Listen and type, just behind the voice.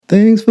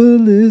Thanks for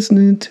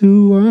listening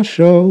to our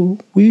show.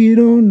 We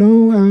don't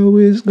know how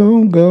it's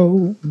gonna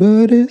go,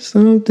 but it's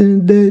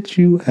something that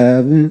you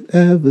haven't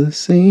ever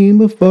seen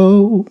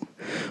before.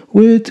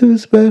 We're two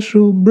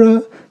special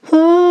brothers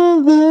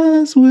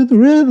with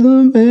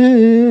rhythm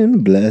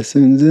and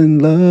blessings and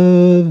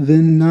love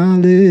and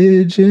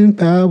knowledge and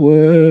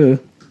power.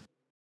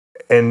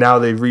 And now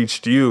they've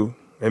reached you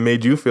and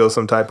made you feel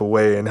some type of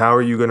way. And how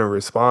are you going to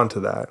respond to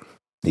that?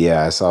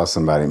 Yeah, I saw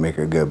somebody make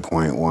a good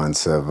point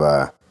once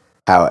of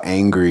how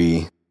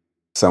angry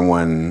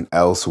someone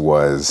else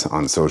was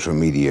on social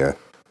media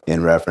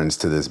in reference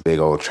to this big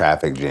old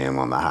traffic jam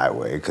on the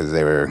highway because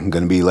they were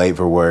going to be late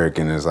for work.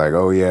 And it's like,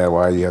 oh, yeah,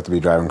 why do you have to be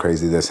driving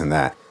crazy, this and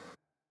that?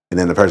 And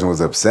then the person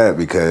was upset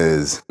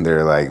because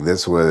they're like,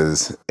 this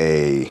was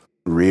a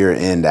rear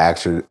end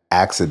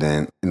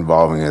accident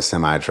involving a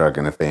semi truck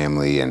and a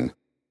family, and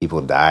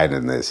people died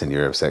in this, and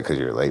you're upset because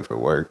you're late for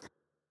work.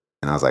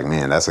 And I was like,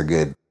 man, that's a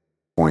good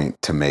point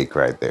to make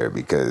right there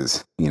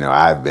because, you know,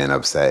 I've been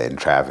upset in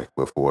traffic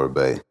before,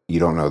 but you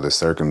don't know the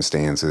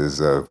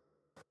circumstances of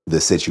the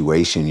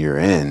situation you're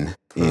in.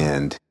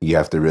 And you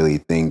have to really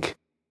think,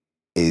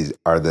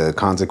 are the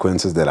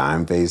consequences that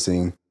I'm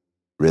facing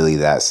really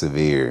that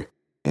severe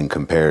in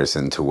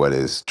comparison to what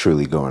is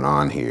truly going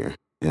on here?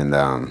 And,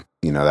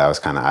 you know, that was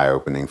kind of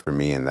eye-opening for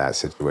me in that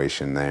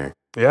situation there.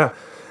 Yeah.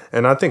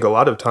 And I think a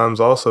lot of times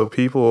also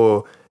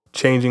people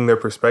changing their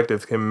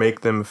perspective can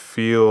make them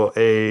feel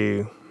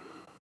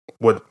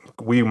what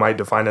we might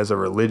define as a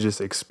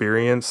religious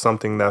experience,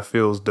 something that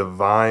feels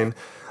divine,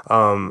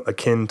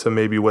 akin to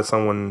maybe what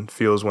someone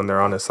feels when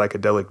they're on a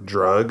psychedelic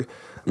drug,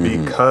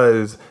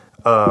 because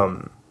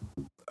a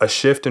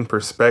shift in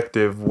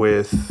perspective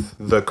with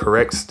the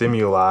correct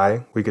stimuli,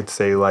 we could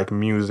say like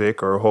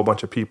music or a whole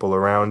bunch of people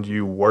around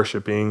you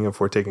worshiping,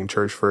 if we're taking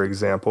church, for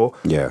example.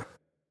 Yeah.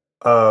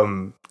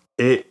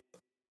 It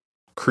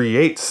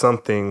creates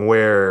something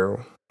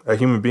where a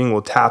human being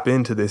will tap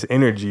into this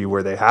energy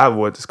where they have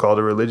what's called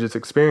a religious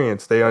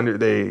experience.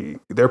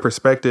 Their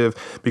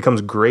perspective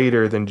becomes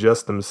greater than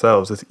just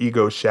themselves. It's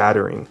ego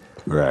shattering.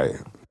 Right.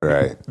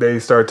 They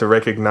start to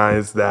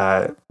recognize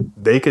that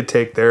they could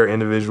take their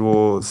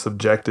individual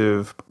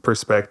subjective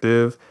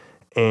perspective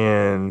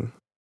and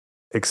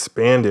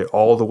expand it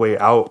all the way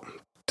out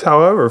to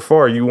however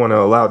far you want to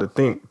allow to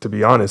think, to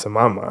be honest, in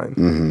my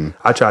mind.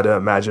 I try to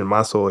imagine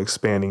my soul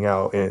expanding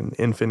out in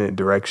infinite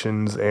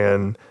directions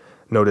and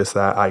notice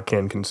that I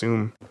can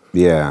consume.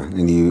 Yeah,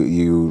 and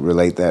you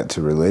relate that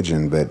to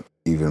religion, but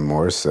even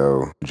more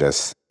so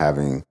just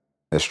having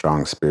a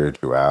strong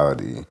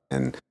spirituality.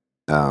 And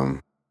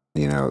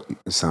you know,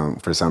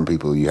 for some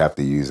people you have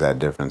to use that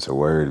difference of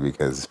word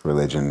because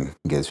religion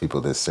gives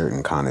people this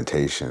certain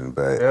connotation.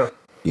 But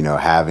you know,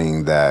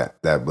 having that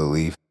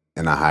belief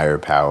in a higher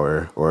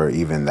power, or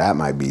even that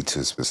might be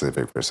too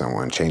specific for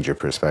someone. Change your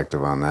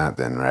perspective on that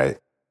then, right?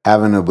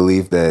 Having a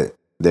belief that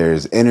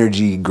there's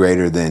energy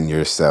greater than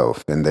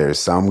yourself and there's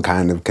some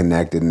kind of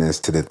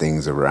connectedness to the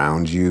things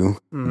around you,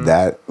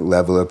 that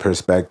level of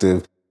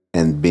perspective,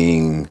 and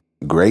being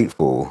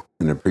grateful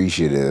and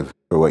appreciative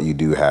for what you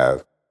do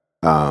have.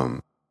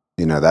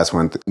 You know, that's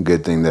one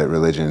good thing that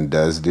religion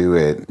does do.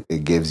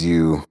 It gives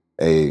you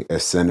a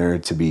center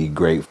to be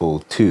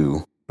grateful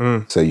to,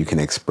 so you can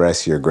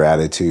express your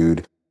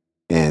gratitude.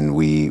 And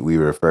we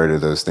refer to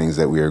those things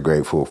that we are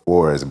grateful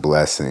for as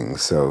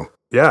blessings. So,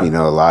 you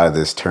know, a lot of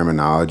this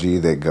terminology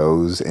that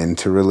goes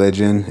into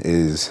religion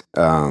is,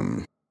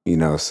 you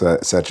know,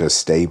 such a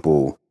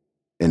staple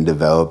in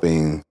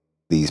developing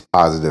these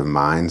positive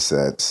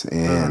mindsets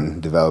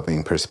and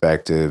developing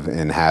perspective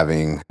and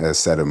having a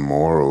set of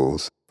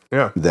morals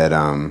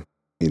that,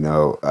 you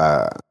know,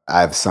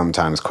 I've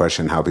sometimes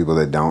questioned how people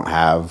that don't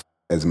have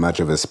as much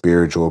of a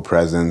spiritual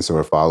presence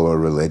or follow a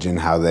religion,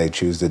 how they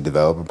choose to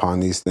develop upon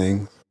these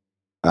things.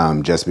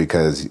 Just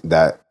because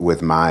that,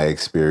 with my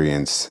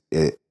experience,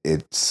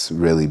 it's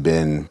really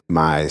been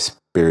my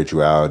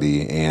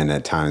spirituality and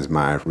at times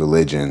my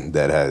religion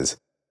that has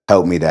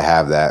helped me to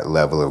have that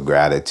level of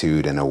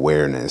gratitude and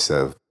awareness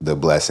of the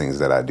blessings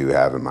that I do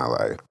have in my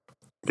life.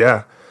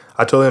 Yeah,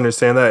 I totally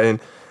understand that. And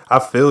I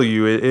feel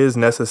you. It is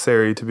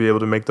necessary to be able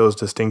to make those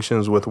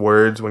distinctions with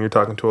words when you're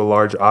talking to a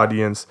large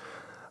audience.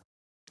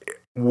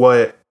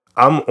 What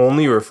I'm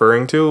only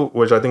referring to,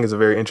 which I think is a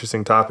very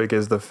interesting topic,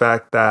 is the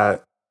fact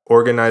that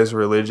organized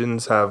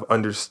religions have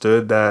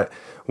understood that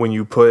when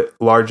you put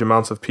large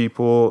amounts of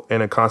people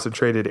in a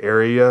concentrated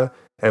area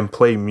and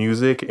play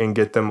music and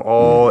get them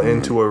all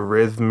into a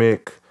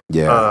rhythmic,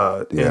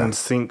 in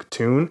sync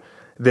tune,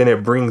 then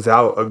it brings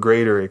out a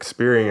greater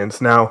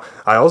experience. Now,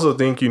 I also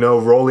think, you know,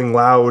 Rolling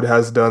Loud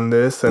has done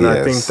this, and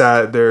I think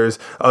that there's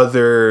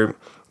other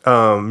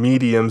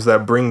mediums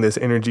that bring this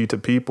energy to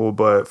people,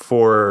 but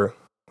for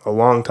a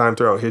long time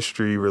throughout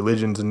history,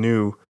 religions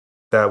knew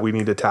that we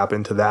need to tap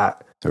into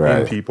that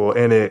in people,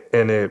 and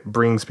it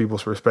brings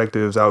people's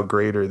perspectives out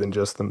greater than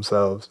just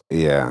themselves.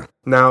 Yeah.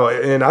 Now,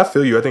 and I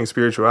feel you. I think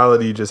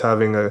spirituality, just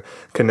having a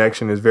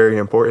connection, is very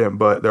important.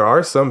 But there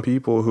are some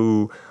people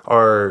who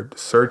are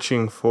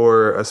searching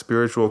for a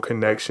spiritual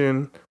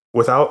connection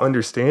without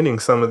understanding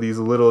some of these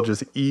little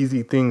just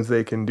easy things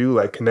they can do,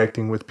 like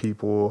connecting with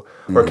people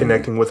or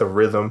connecting with a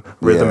rhythm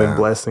and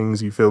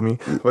blessings, you feel me?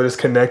 But it's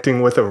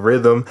connecting with a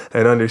rhythm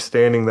and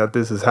understanding that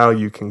this is how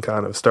you can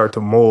kind of start to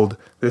mold.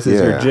 This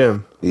is your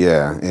gym.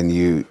 Yeah, and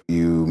you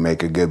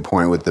make a good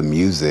point with the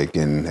music,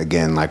 and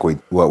again, like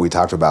what we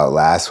talked about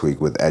last week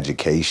with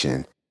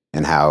education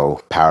and how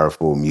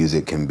powerful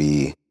music can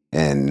be,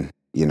 and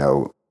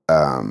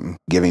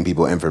giving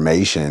people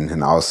information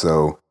and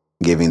also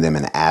giving them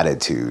an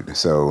attitude.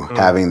 So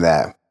having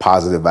that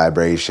positive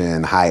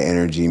vibration, high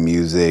energy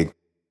music,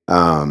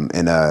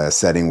 in a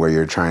setting where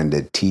you're trying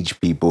to teach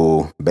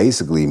people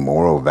basically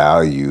moral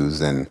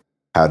values and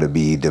how to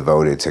be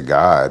devoted to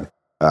God,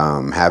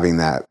 having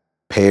that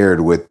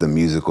paired with the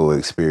musical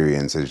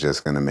experience is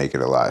just going to make it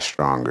a lot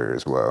stronger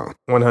as well.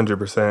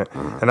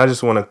 100%. And I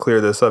just want to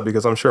clear this up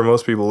because I'm sure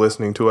most people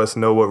listening to us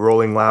know what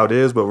Rolling Loud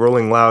is, but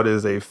Rolling Loud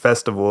is a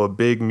festival, a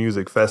big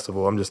music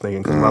festival. I'm just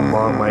thinking because my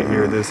mom might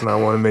hear this and I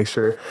want to make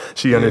sure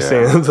she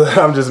understands.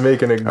 I'm just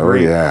making a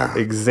great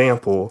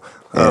example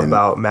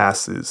about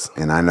masses.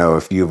 And I know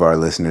a few of our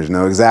listeners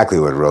know exactly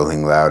what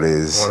Rolling Loud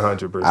is.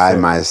 100%. I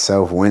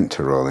myself went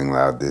to Rolling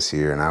Loud this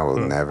year and I will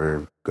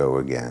never go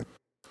again.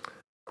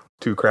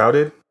 Too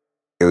crowded?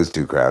 It was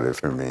too crowded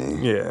for me.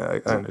 Yeah,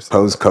 I understand.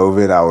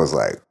 Post-COVID, I was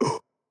like,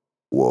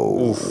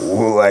 whoa. Oof.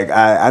 Like,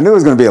 I knew it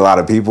was going to be a lot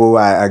of people.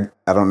 I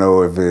don't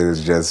know if it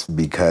was just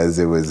because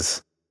it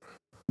was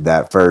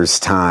that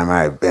first time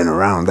I've been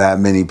around that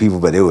many people,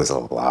 but it was a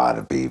lot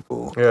of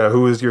people. Yeah,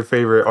 who was your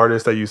favorite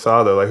artist that you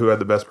saw, though? Like, who had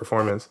the best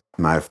performance?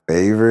 My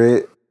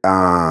favorite,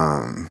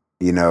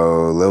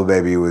 Lil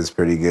Baby was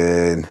pretty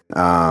good. You're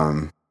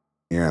going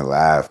to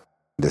laugh.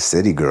 The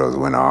City Girls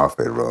went off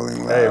at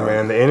Rolling Loud. Hey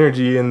man, the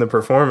energy in the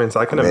performance,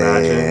 I can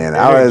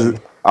imagine.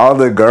 All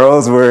the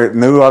girls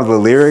knew all the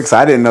lyrics.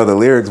 I didn't know the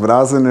lyrics, but I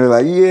was sitting there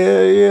like,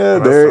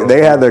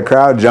 they had their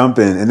crowd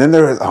jumping. And then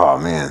there was, oh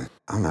man,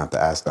 I'm gonna have to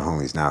ask the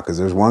homies now because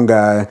there's one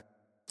guy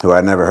who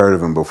I'd never heard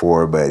of him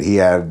before, but he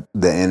had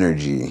the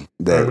energy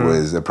that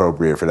was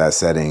appropriate for that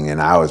setting,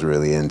 and I was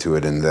really into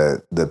it. And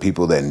the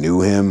people that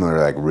knew him were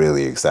like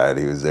really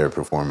excited. He was there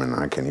performing.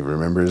 I can't even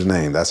remember his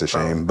name. That's a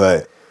shame,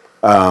 but.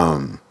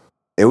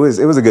 It was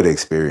a good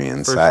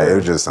experience. Sure. It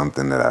was just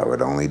something that I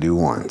would only do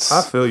once.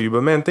 I feel you.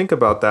 But man, think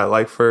about that.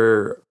 Like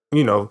for,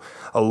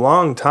 a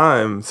long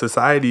time,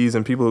 societies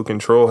and people who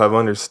control have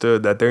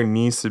understood that there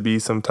needs to be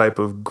some type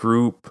of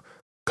group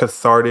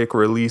cathartic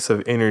release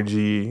of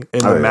energy in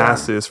the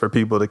masses for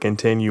people to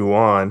continue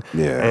on.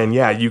 Yeah. And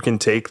you can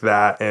take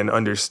that and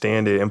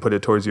understand it and put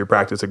it towards your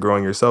practice of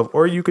growing yourself,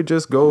 or you could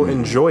just go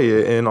enjoy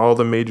it in all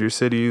the major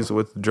cities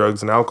with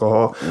drugs and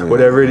alcohol,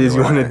 whatever it is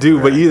you want to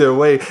do. But either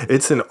way,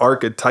 it's an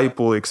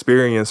archetypal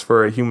experience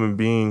for a human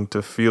being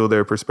to feel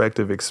their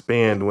perspective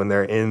expand when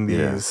they're in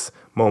these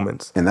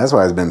moments. And that's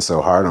why it's been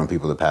so hard on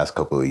people the past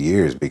couple of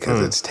years, because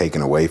it's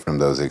taken away from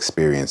those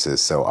experiences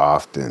so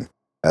often.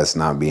 That's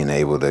not being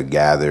able to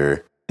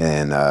gather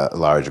in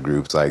large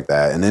groups like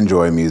that and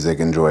enjoy music,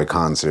 enjoy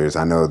concerts.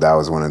 I know that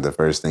was one of the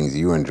first things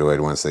you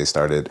enjoyed once they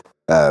started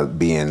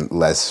being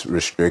less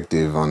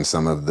restrictive on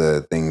some of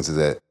the things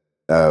that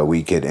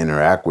we could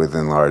interact with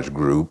in large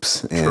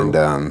groups. True.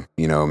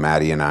 And,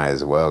 Maddie and I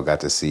as well got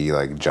to see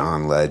like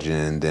John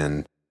Legend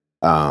and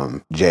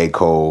J.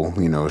 Cole,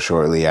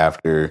 shortly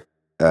after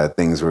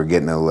things were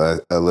getting a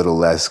little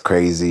less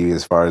crazy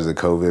as far as the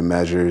COVID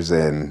measures.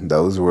 And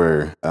those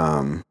were...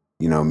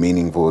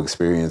 meaningful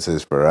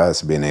experiences for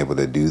us, being able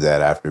to do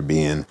that after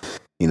being,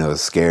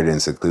 scared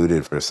and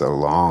secluded for so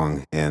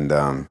long,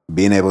 and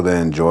being able to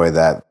enjoy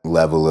that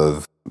level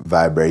of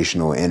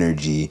vibrational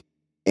energy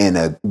in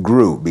a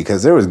group,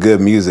 because there was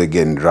good music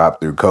getting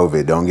dropped through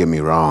COVID, don't get me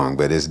wrong,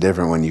 but it's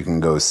different when you can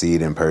go see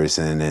it in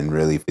person and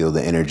really feel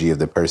the energy of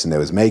the person that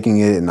was making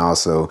it, and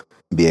also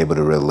be able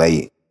to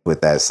relate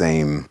with that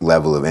same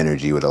level of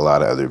energy with a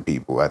lot of other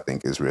people. I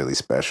think is really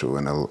special.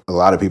 And a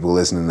lot of people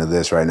listening to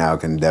this right now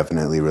can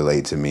definitely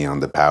relate to me on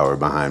the power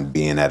behind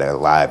being at a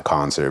live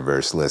concert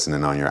versus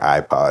listening on your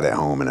iPod at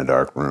home in a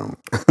dark room.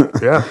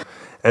 Yeah.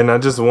 And I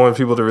just want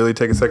people to really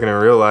take a second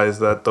and realize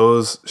that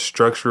those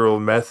structural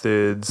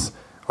methods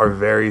are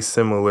very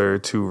similar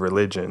to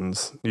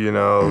religions.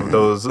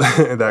 Those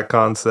that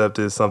concept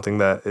is something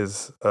that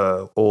is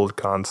an old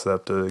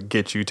concept to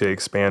get you to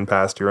expand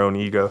past your own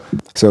ego.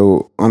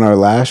 So on our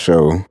last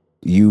show,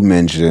 you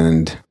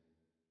mentioned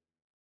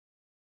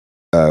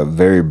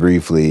very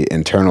briefly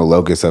internal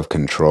locus of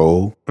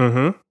control.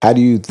 How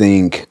do you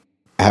think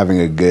having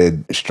a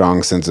good,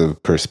 strong sense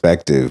of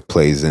perspective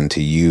plays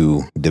into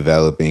you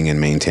developing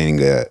and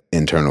maintaining an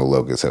internal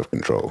locus of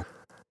control?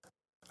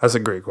 That's a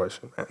great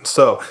question, man.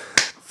 So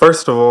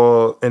first of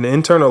all, an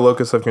internal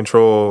locus of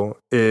control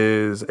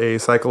is a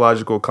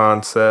psychological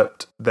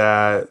concept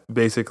that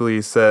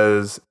basically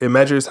says it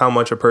measures how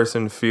much a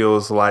person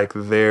feels like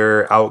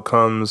their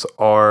outcomes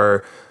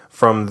are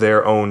from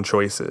their own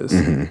choices.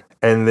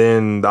 And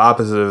then the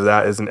opposite of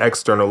that is an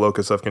external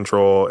locus of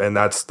control, and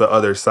that's the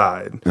other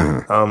side.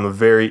 A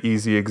very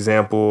easy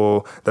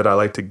example that I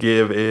like to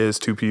give is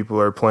two people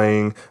are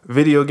playing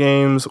video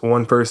games.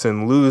 One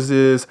person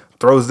loses,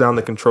 throws down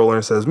the controller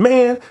and says,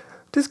 "Man,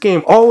 this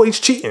game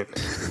always cheating."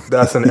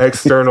 That's an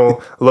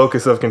external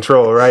locus of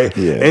control, right?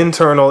 Yeah.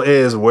 Internal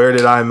is, where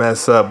did I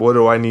mess up? What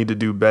do I need to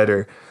do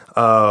better?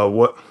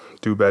 What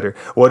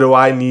do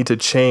I need to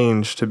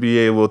change to be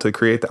able to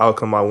create the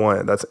outcome I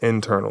want? That's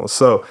internal.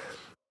 So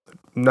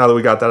now that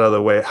we got that out of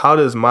the way, how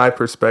do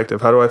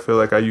I feel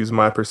like I use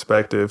my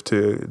perspective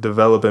to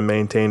develop and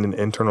maintain an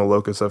internal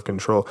locus of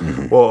control?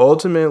 Well,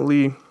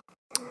 ultimately,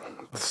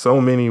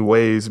 so many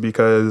ways,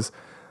 because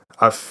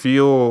I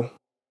feel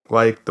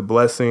like the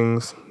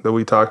blessings that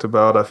we talked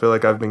about, I feel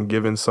like I've been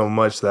given so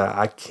much that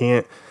I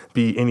can't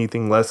be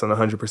anything less than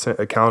 100%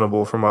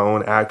 accountable for my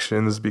own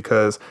actions,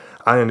 because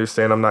I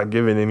understand I'm not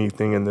given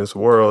anything in this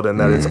world, and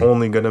that it's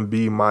only going to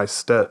be my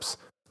steps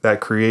that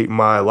create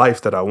my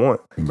life that I want.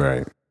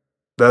 Right.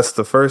 That's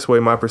the first way,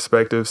 my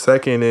perspective.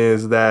 Second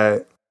is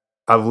that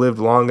I've lived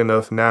long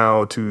enough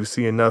now to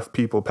see enough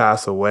people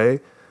pass away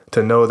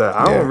to know that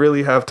I don't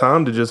really have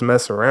time to just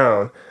mess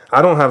around.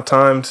 I don't have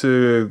time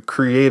to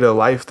create a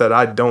life that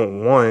I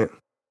don't want,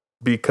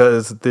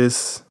 because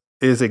this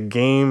is a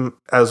game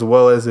as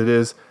well as it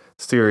is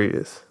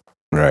serious.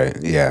 Right.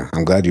 Yeah.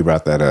 I'm glad you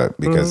brought that up,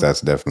 because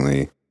that's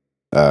definitely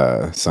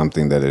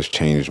something that has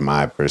changed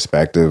my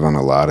perspective on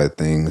a lot of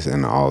things,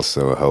 and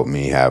also helped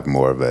me have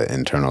more of an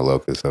internal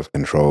locus of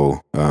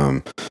control,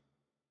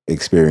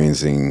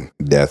 experiencing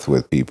death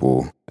with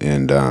people,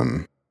 and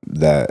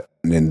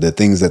the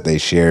things that they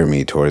share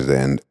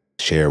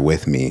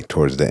with me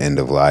towards the end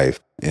of life,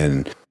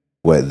 and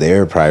what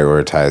they're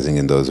prioritizing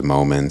in those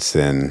moments,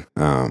 and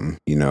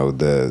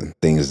the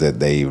things that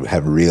they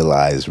have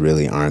realized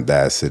really aren't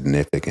that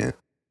significant.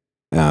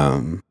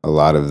 A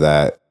lot of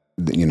that,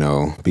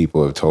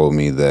 people have told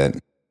me that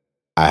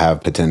I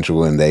have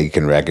potential, and they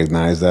can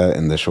recognize that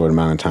in the short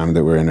amount of time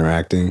that we're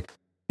interacting.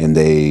 And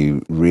they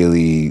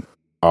really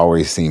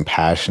always seem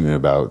passionate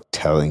about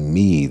telling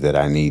me that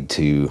I need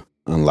to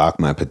unlock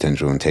my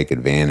potential and take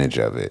advantage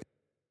of it.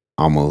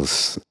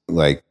 Almost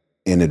like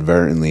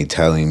inadvertently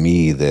telling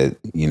me that,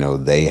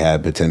 they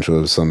had potential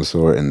of some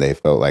sort, and they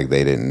felt like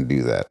they didn't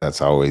do that.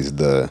 That's always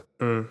the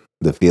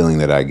feeling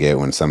that I get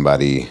when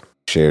somebody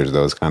shares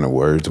those kind of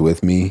words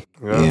with me.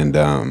 Yeah.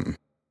 And,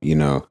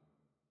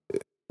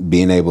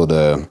 being able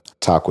to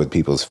talk with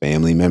people's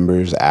family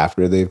members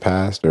after they've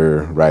passed,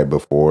 or right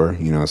before,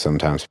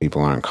 sometimes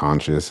people aren't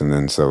conscious. And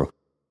then so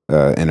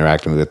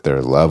interacting with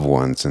their loved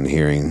ones and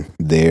hearing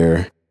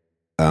their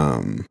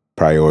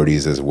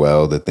priorities as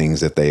well, the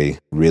things that they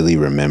really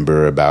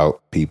remember about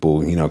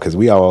people, because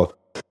we all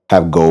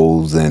have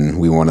goals and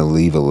we want to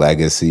leave a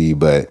legacy.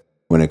 But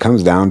when it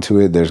comes down to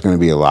it, there's going to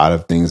be a lot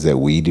of things that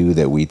we do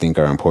that we think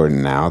are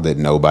important now that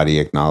nobody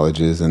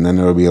acknowledges. And then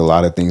there will be a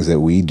lot of things that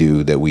we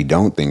do that we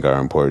don't think are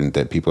important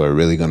that people are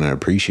really going to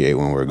appreciate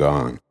when we're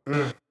gone.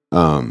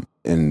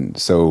 And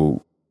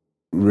so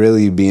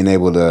really being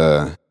able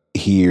to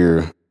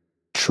hear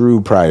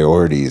true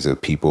priorities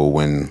of people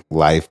when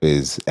life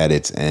is at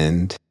its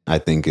end, I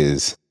think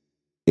is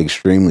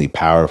extremely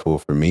powerful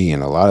for me.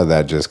 And a lot of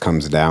that just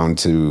comes down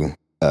to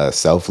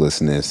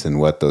selflessness and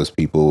what those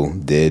people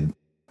did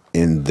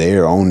in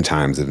their own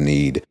times of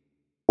need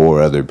for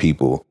other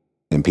people.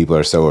 And people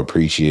are so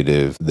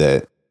appreciative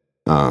that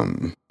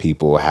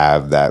people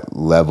have that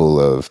level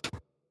of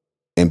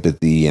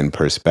empathy and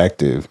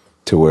perspective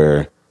to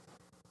where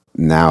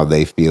now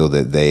they feel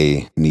that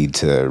they need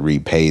to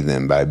repay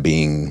them by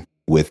being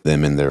with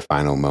them in their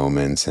final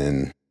moments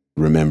and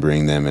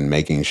remembering them, and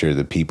making sure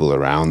the people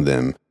around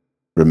them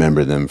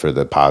remember them for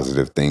the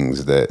positive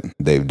things that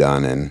they've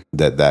done and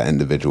that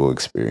individual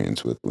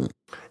experience with them.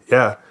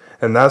 Yeah.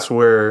 And that's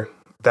where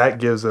that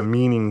gives a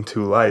meaning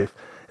to life.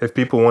 If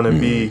people want to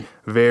be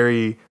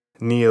very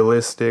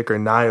nihilistic or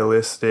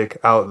nihilistic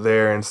out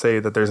there and say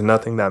that there's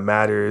nothing that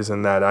matters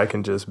and that I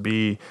can just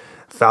be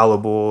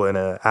fallible and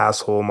an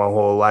asshole my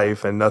whole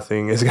life and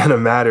nothing is going to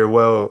matter,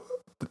 well,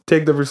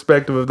 take the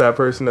perspective of that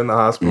person in the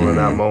hospital in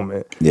that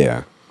moment.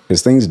 Yeah.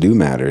 Because things do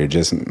matter. It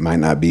just might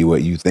not be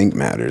what you think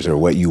matters or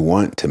what you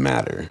want to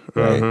matter,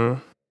 right?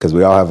 Because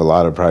we all have a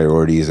lot of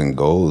priorities and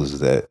goals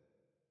that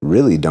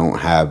really don't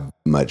have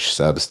much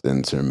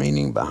substance or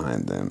meaning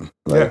behind them.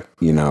 Like,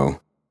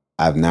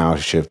 I've now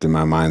shifted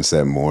my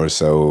mindset more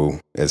so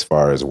as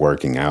far as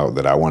working out,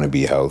 that I want to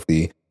be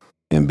healthy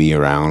and be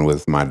around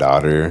with my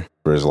daughter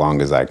for as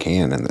long as I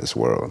can in this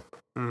world.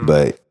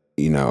 But,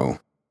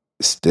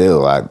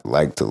 still, I'd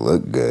like to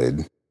look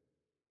good.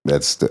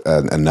 That's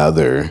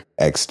another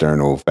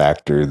external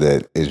factor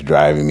that is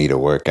driving me to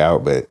work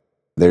out, but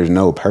there's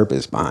no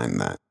purpose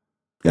behind that.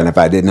 And if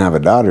I didn't have a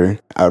daughter,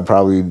 I would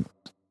probably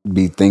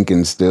be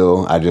thinking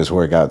still, I just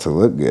work out to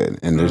look good.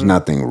 And there's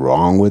nothing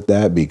wrong with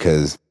that,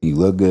 because you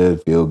look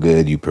good, feel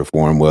good, you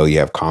perform well, you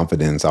have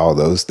confidence. All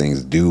those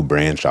things do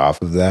branch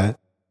off of that.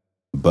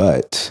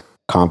 But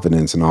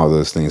confidence and all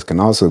those things can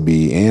also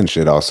be and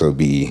should also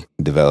be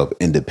developed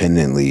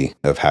independently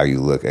of how you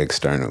look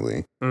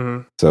externally.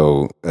 Mm-hmm.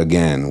 So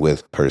again,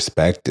 with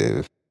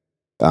perspective,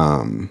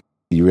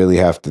 you really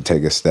have to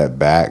take a step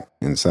back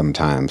and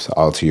sometimes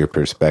alter your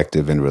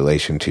perspective in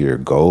relation to your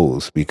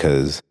goals,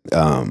 because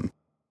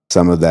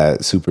some of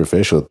that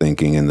superficial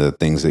thinking and the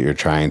things that you're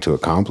trying to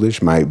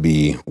accomplish might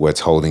be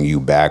what's holding you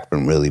back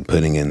from really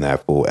putting in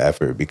that full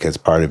effort, because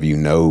part of you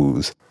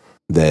knows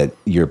that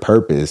your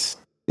purpose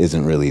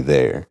isn't really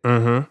there.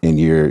 Mm-hmm. And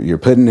you're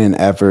putting in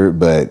effort,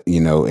 but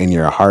in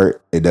your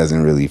heart it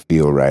doesn't really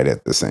feel right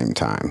at the same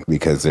time,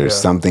 because there's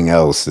something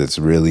else that's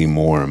really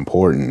more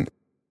important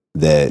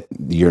that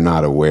you're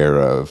not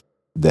aware of,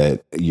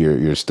 that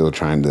you're still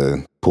trying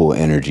to pull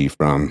energy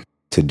from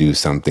to do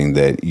something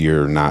that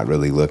you're not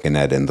really looking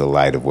at in the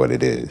light of what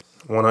it is.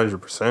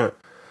 100%.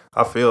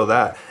 I feel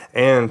that.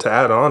 And to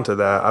add on to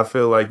that, I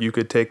feel like you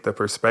could take the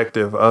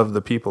perspective of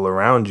the people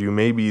around you.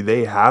 Maybe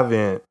they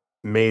haven't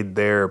made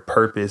their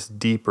purpose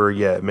deeper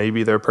yet.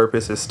 Maybe their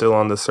purpose is still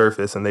on the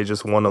surface and they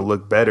just want to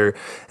look better.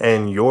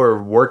 And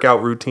your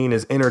workout routine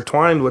is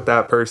intertwined with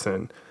that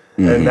person.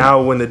 And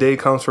now when the day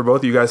comes for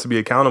both of you guys to be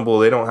accountable,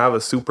 they don't have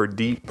a super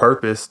deep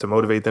purpose to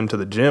motivate them to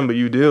the gym, but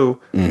you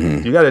do.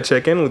 You got to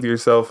check in with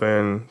yourself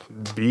and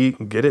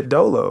get it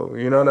dolo.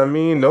 You know what I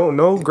mean?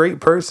 No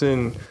great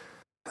person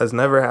has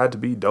never had to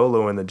be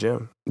dolo in the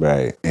gym.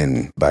 Right.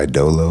 And by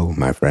dolo,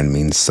 my friend,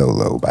 means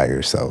solo, by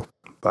yourself.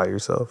 By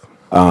yourself.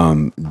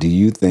 Do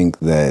you think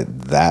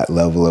that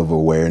level of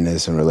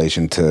awareness in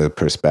relation to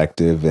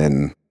perspective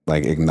and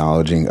like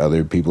acknowledging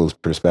other people's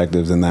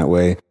perspectives in that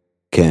way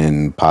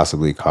can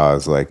possibly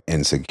cause like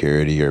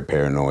insecurity or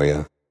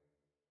paranoia?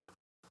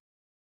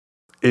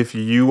 If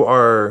you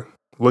are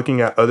looking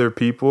at other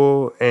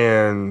people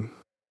and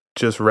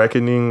just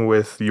reckoning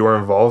with your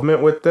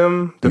involvement with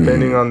them,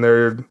 depending on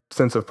their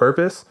sense of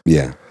purpose.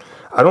 Yeah.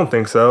 I don't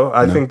think so.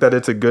 I think that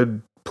it's a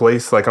good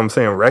place, like I'm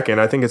saying, reckon.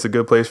 I think it's a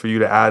good place for you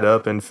to add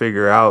up and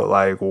figure out,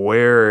 like,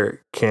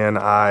 where can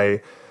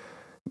I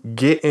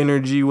get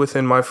energy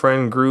within my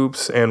friend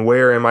groups and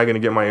where am I going to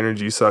get my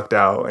energy sucked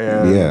out?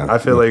 And I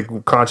feel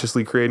like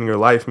consciously creating your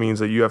life means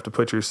that you have to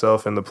put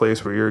yourself in the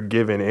place where you're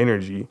given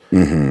energy.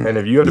 And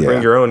if you have to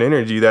bring your own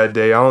energy that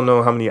day, I don't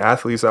know how many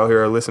athletes out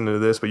here are listening to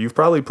this, but you've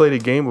probably played a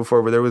game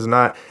before where there was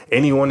not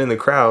anyone in the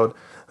crowd.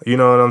 You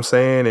know what I'm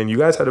saying? And you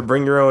guys had to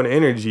bring your own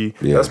energy.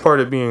 That's part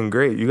of being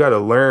great. You got to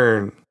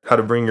learn how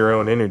to bring your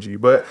own energy.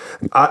 But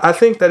I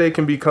think that it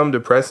can become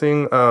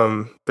depressing.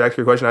 Back to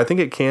your question, I think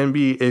it can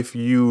be if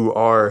you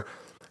are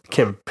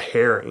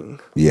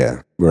comparing.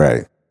 Yeah,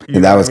 right.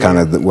 And that was kind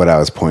of what I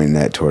was pointing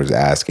at towards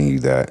asking you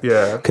that.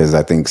 Yeah. Because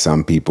I think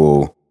some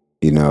people,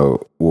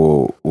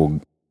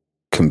 will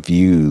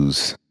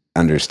confuse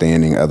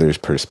understanding others'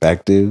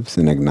 perspectives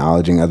and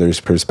acknowledging others'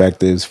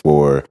 perspectives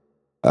for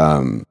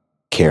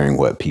caring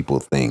what people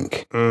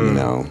think,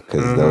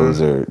 because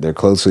they're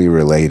closely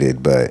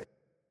related, but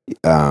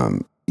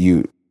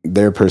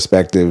their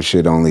perspective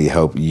should only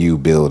help you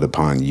build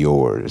upon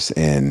yours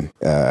and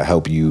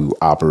help you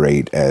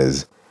operate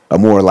as a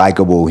more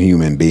likable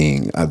human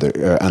being,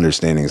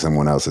 understanding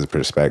someone else's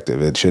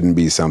perspective. It shouldn't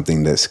be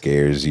something that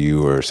scares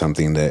you or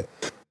something that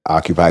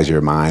occupies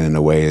your mind in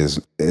a way as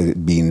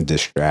being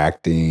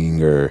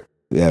distracting or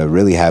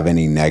really have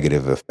any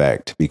negative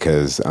effect,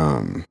 because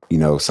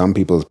some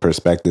people's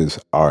perspectives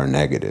are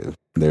negative.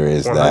 There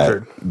is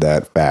 100.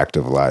 that fact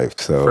of life.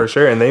 So for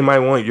sure, and they might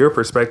want your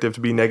perspective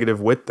to be negative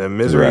with them.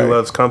 Misery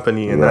loves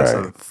company, and that's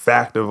a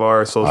fact of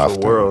our social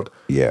world.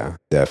 Yeah,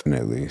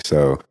 definitely.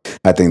 So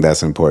I think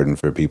that's important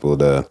for people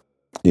to,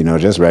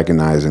 just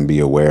recognize and be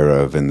aware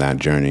of in that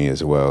journey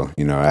as well.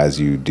 As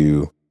you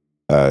do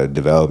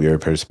develop your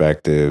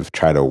perspective,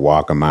 try to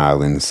walk a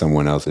mile in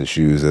someone else's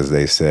shoes, as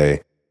they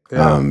say.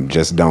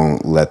 Just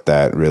don't let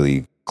that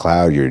really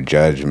cloud your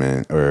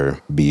judgment or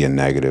be a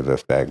negative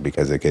effect,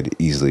 because it could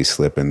easily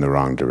slip in the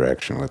wrong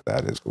direction with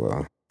that as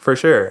well. For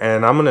sure.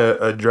 And I'm going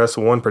to address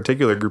one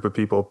particular group of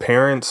people,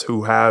 parents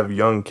who have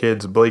young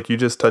kids. Blake, you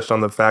just touched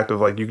on the fact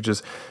of like, you could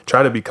just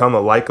try to become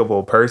a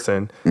likable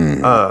person.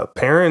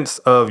 Parents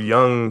of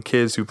young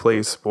kids who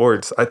play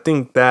sports, I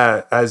think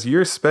that as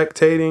you're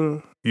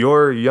spectating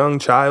your young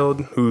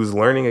child who's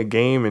learning a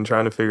game and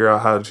trying to figure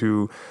out how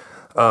to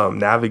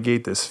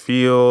navigate this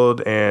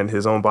field and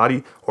his own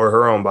body or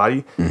her own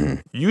body,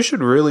 you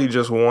should really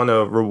just want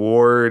to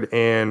reward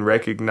and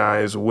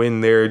recognize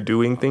when they're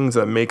doing things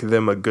that make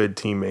them a good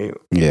teammate.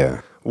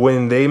 Yeah.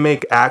 When they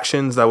make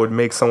actions that would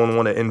make someone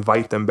want to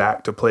invite them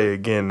back to play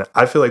again,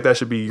 I feel like that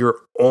should be your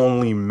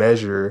only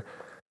measure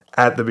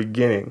at the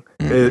beginning.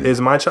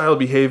 Is my child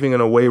behaving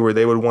in a way where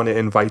they would want to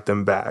invite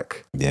them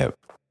back? Yep.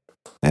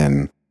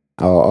 And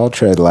I'll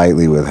tread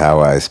lightly with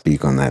how I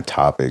speak on that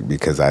topic,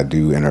 because I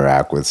do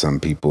interact with some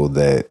people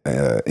that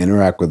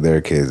interact with their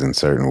kids in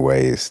certain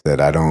ways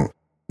that I don't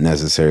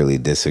necessarily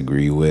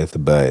disagree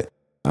with, but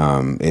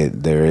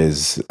there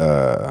is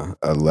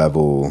a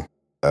level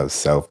of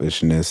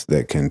selfishness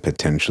that can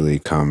potentially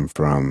come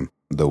from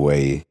the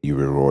way you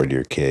reward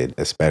your kid,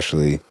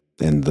 especially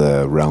in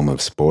the realm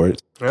of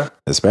sports. Yeah.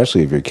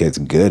 Especially if your kid's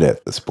good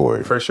at the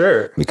sport. For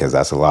sure. Because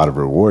that's a lot of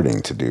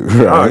rewarding to do,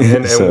 right?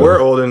 And we're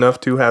old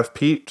enough to have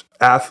peeped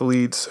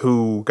athletes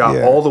who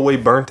got all the way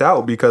burnt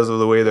out because of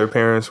the way their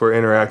parents were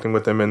interacting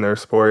with them in their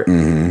sport.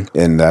 Mm-hmm.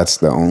 And that's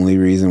the only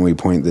reason we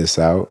point this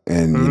out.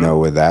 And, you know,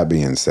 with that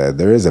being said,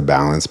 there is a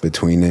balance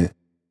between it.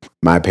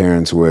 My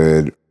parents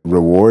would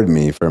reward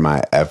me for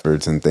my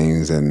efforts and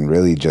things and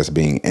really just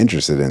being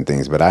interested in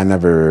things, but I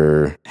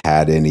never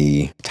had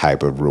any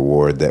type of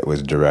reward that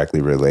was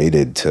directly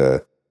related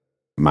to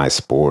my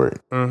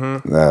sport.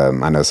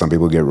 I know some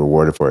people get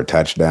rewarded for a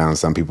touchdown.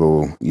 Some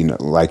people, you know,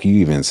 like you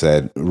even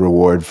said,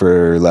 reward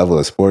for level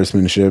of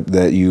sportsmanship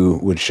that you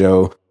would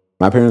show.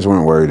 My parents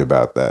weren't worried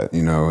about that,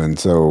 you know, and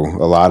so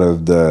a lot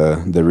of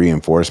the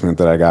reinforcement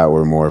that I got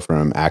were more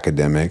from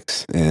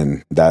academics,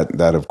 and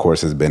that of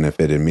course has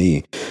benefited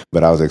me.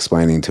 But I was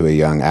explaining to a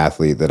young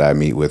athlete that I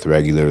meet with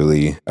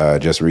regularly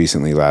just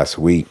recently last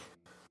week,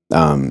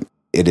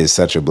 it is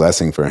such a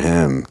blessing for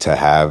him to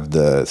have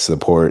the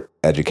support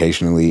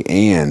educationally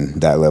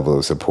and that level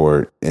of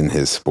support in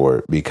his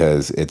sport,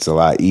 because it's a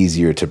lot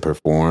easier to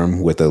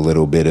perform with a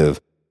little bit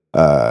of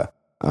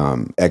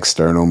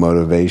external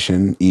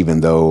motivation,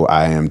 even though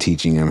I am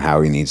teaching him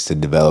how he needs to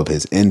develop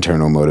his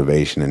internal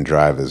motivation and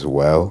drive as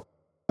well.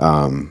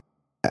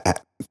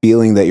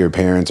 Feeling that your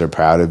parents are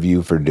proud of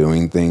you for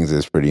doing things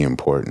is pretty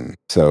important.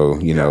 So,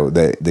 you know,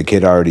 the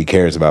kid already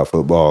cares about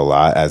football a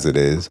lot as it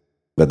is.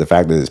 But the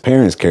fact that his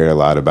parents care a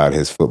lot about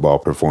his football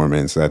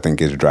performance, I think,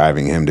 is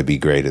driving him to be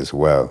great as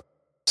well.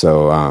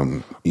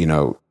 So, you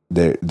know,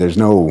 there's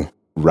no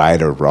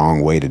right or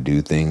wrong way to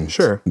do things.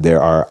 Sure.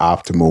 There are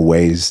optimal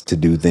ways to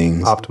do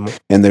things. Optimal.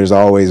 And there's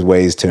always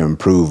ways to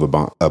improve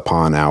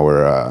upon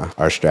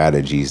our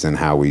strategies and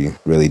how we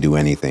really do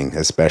anything,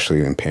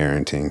 especially in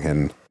parenting.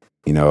 And,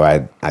 you know,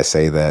 I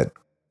say that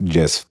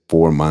just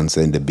 4 months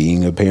into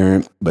being a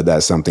parent, but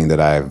that's something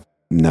that I've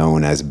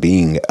known as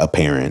being a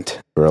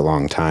parent for a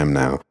long time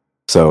now.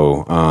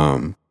 So,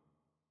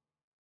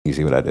 you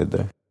see what I did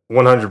there?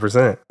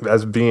 100%.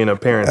 As being a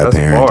parent, a that's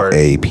parent, bars.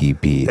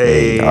 APPARENT.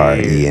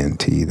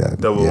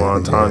 That double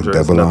entendre.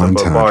 Double nothing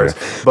entendre.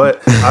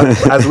 but bars.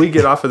 But as we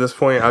get off of this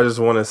point, I just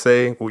want to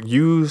say,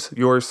 use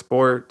your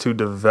sport to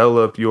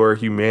develop your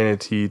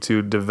humanity,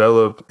 to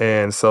develop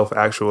and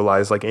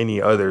self-actualize like any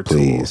other tool.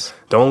 Please.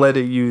 Don't let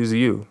it use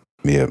you.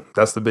 Yep.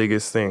 That's the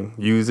biggest thing.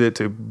 Use it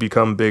to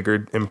become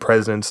bigger in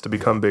presence, to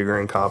become bigger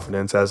in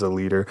confidence as a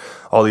leader.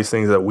 All these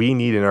things that we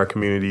need in our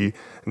community,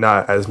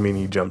 not as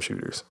many jump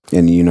shooters.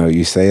 And, you know,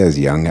 you say as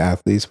young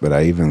athletes, but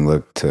I even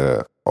look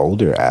to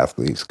older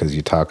athletes, because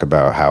you talk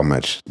about how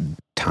much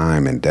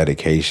time and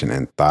dedication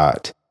and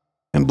thought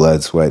and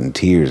blood, sweat, and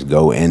tears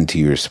go into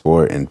your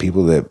sport. And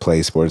people that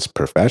play sports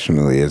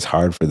professionally, it's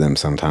hard for them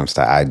sometimes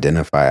to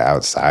identify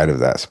outside of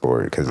that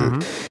sport because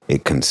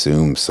it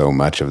consumes so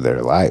much of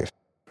their life.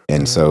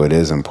 And so it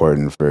is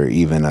important for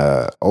even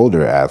a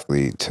older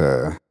athlete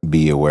to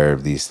be aware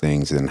of these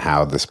things and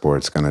how the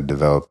sport's going to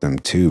develop them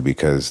too,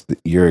 because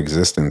your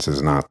existence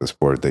is not the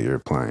sport that you're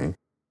playing.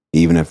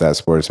 Even if that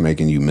sport's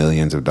making you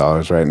millions of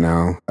dollars right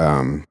now,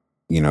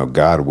 you know,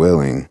 God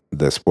willing,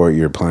 the sport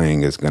you're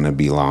playing is going to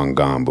be long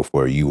gone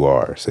before you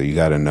are. So you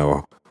got to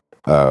know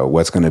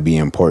what's going to be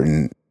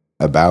important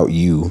about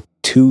you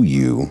to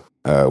you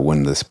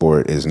when the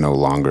sport is no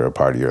longer a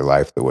part of your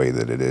life the way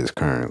that it is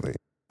currently.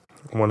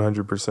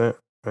 100%.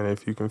 And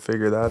if you can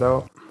figure that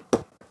out,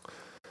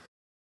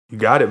 you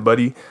got it,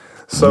 buddy.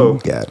 So, you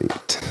got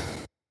it.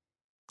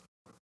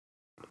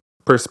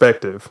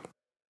 Perspective.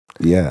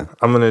 Yeah.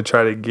 I'm going to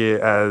try to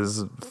get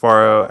as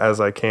far out as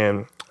I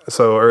can.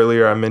 So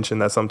earlier I mentioned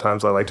that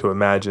sometimes I like to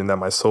imagine that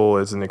my soul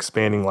is an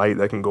expanding light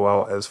that can go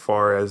out as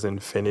far as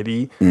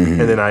infinity. And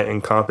then I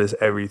encompass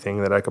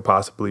everything that I could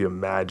possibly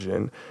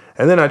imagine.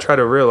 And then I try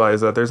to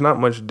realize that there's not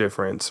much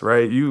difference,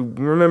 right? You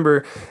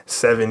remember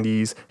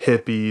 70s,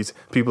 hippies,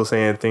 people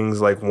saying things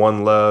like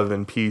one love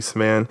and peace,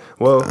 man.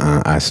 Well,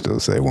 I still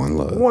say one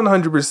love.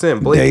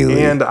 100%. Blake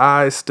daily. And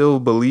I still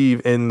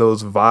believe in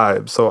those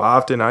vibes. So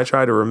often I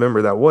try to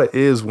remember that what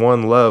is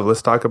one love?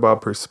 Let's talk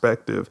about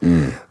perspective.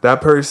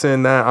 That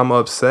person that I'm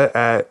upset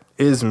at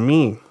is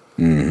me.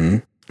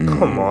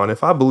 Come on,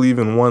 if I believe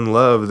in one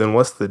love, then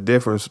what's the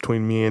difference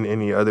between me and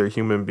any other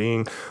human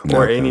being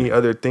or any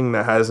other thing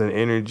that has an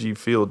energy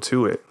field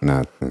to it?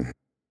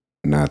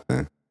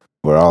 Nothing.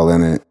 We're all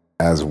in it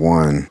as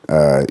one.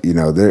 You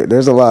know,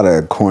 there's a lot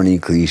of corny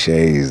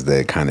cliches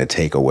that kind of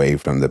take away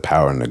from the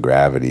power and the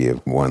gravity of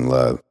one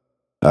love.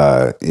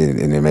 And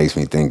it makes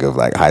me think of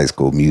like High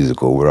School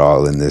Musical. We're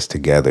all in this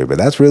together, but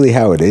that's really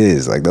how it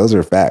is. Like those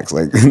are facts.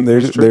 Like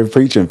they're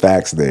preaching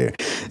facts there.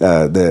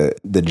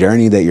 The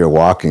journey that you're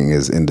walking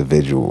is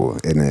individual,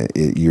 and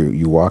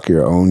you walk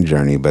your own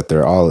journey, but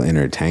they're all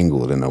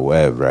intertangled in a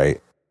web,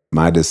 right?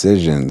 My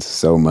decisions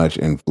so much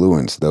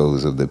influence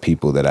those of the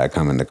people that I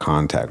come into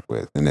contact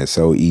with, and it's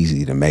so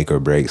easy to make or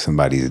break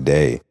somebody's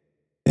day.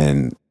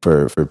 And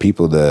for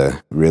people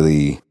to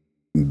really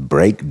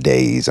break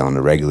days on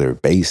a regular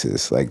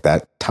basis, like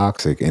that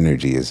toxic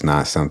energy is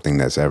not something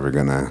that's ever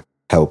gonna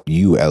help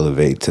you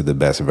elevate to the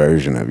best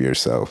version of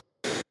yourself.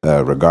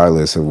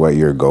 Regardless of what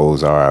your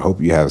goals are, I hope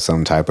you have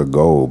some type of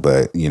goal,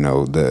 but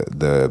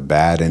the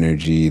bad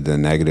energy, the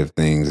negative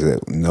things,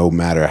 that no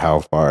matter how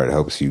far it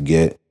helps you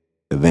get,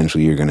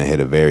 eventually you're going to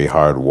hit a very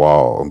hard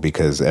wall,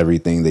 because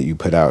everything that you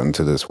put out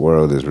into this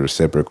world is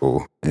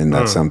reciprocal. And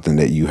that's something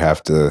that you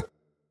have to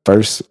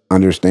first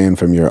understand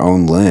from your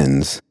own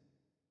lens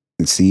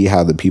and see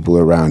how the people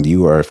around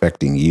you are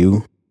affecting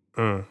you.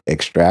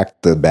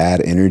 Extract the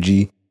bad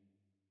energy,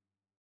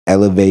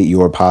 elevate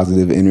your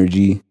positive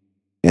energy,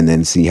 and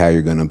then see how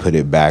you're going to put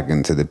it back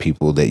into the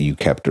people that you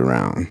kept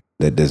around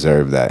that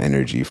deserve that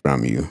energy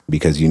from you,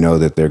 because you know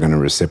that they're going to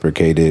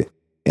reciprocate it,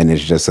 and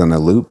it's just on a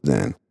loop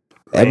then.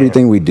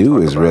 Everything we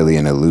do is really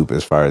in a loop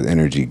as far as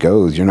energy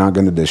goes. You're not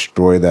going to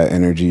destroy that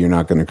energy. You're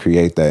not going to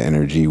create that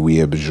energy. We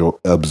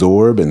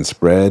absorb and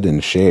spread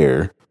and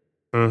share.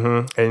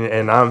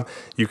 And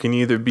you can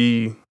either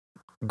be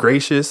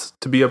gracious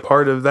to be a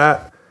part of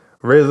that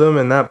rhythm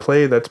and that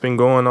play that's been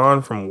going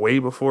on from way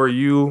before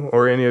you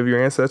or any of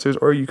your ancestors,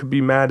 or you could be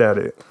mad at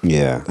it.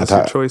 Yeah. That's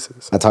your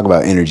choices. I talk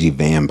about energy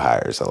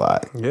vampires a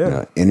lot.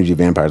 Yeah. Energy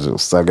vampires will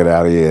suck it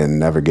out of you and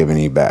never give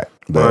any back.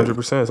 But,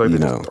 100%. It's like they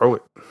just throw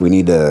it. We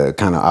need to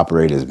kind of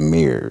operate as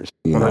mirrors.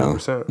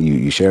 100%.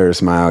 You share a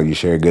smile, you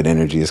share good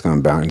energy, it's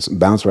going to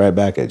bounce right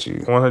back at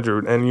you.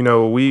 100.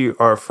 And, we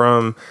are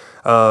from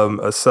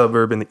a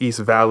suburb in the East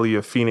Valley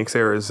of Phoenix,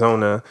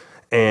 Arizona.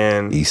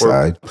 And East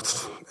Side.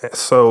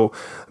 So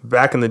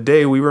back in the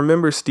day, we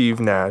remember Steve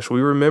Nash. We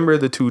remember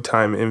the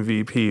 2-time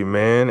MVP,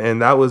 man. And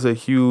that was a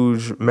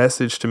huge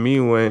message to me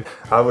when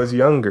I was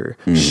younger.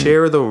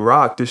 Share the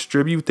rock,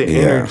 distribute the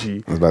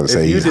energy. I was about to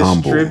say, if he's you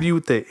humble.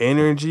 Distribute the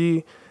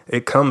energy,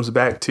 it comes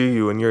back to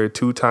you, and you're a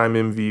 2-time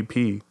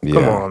MVP. Yeah.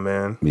 Come on,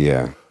 man.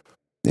 Yeah.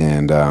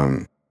 And,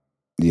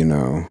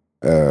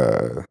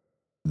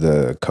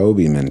 the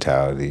Kobe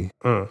mentality,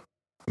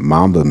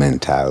 Mamba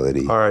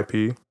mentality.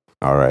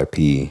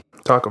 R.I.P.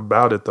 Talk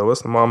about it, though.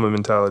 What's the Mamba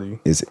mentality?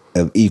 Is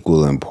of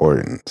equal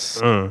importance.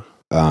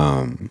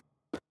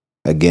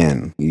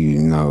 Again,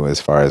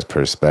 as far as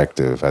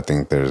perspective, I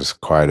think there's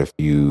quite a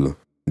few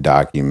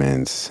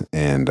documents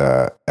and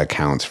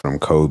accounts from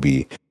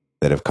Kobe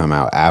that have come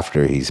out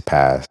after he's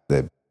passed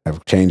that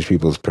have changed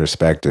people's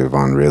perspective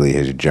on really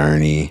his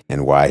journey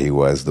and why he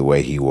was the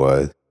way he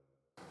was.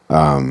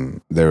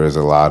 There was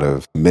a lot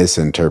of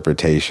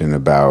misinterpretation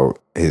about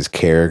his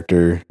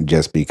character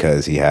just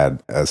because he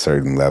had a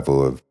certain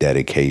level of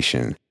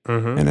dedication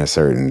and a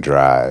certain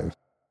drive.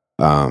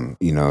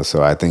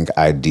 So I think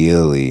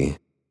ideally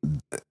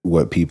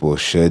what people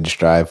should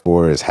strive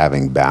for is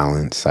having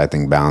balance. I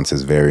think balance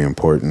is very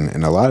important.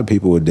 And a lot of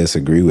people would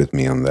disagree with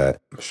me on that.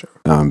 Sure.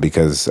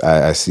 Because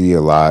I see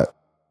a lot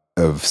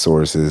of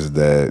sources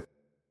that,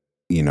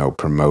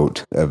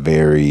 promote a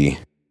very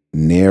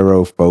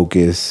narrow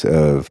focus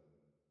of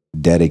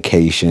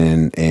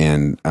dedication,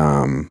 and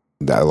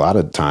a lot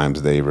of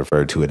times they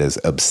refer to it as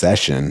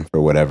obsession for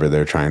whatever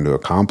they're trying to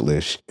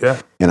accomplish. Yeah.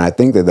 And I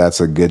think that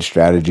that's a good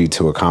strategy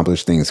to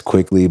accomplish things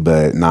quickly,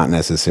 but not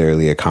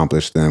necessarily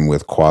accomplish them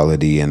with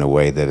quality in a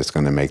way that it's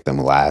going to make them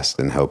last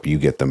and help you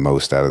get the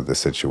most out of the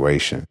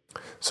situation.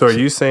 So are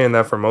you saying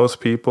that for most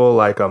people,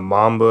 like a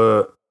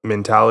Mamba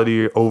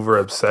mentality over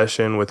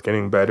obsession with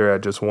getting better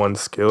at just one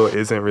skill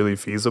isn't really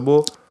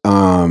feasible?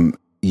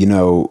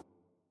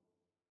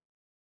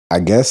 I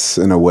guess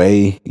in a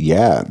way,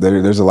 yeah.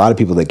 There's a lot of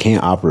people that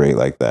can't operate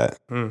like that.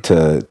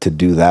 To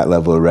do that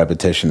level of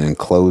repetition and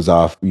close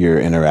off your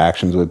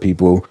interactions with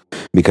people,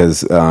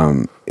 because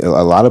a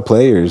lot of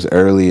players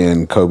early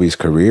in Kobe's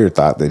career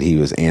thought that he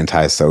was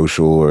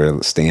antisocial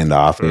or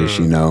standoffish,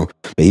 but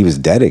he was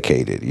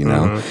dedicated,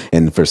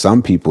 And for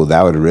some people,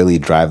 that would really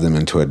drive them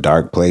into a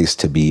dark place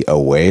to be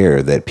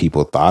aware that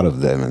people thought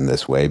of them in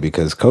this way,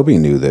 because Kobe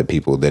knew that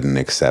people didn't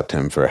accept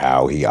him for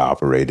how he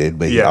operated,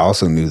 but he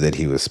also knew that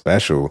he was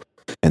special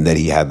and that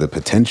he had the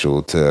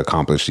potential to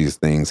accomplish these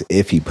things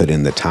if he put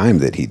in the time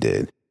that he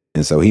did.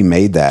 And so he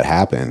made that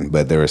happen,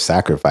 but there were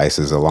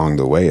sacrifices along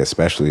the way,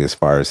 especially as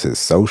far as his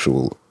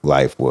social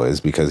life was,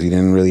 because he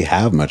didn't really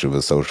have much of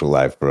a social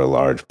life for a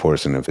large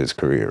portion of his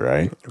career,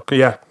 right?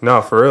 Yeah,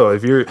 no, for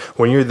real.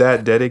 When you're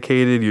that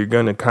dedicated, you're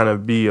going to kind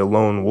of be a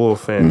lone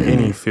wolf in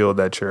any field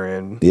that you're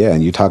in. Yeah,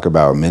 and you talk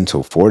about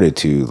mental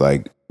fortitude,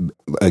 like,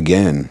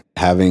 again,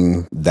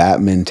 having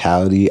that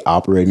mentality,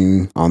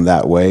 operating on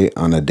that way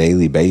on a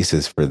daily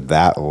basis for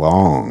that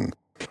long,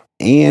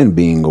 and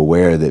being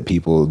aware that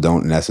people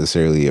don't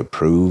necessarily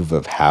approve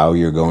of how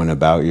you're going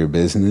about your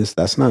business,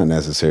 that's not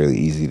necessarily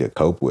easy to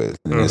cope with.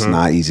 And it's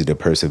not easy to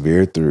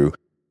persevere through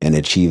and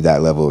achieve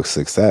that level of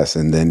success.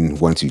 And then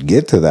once you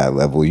get to that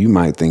level, you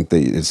might think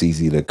that it's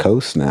easy to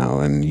coast now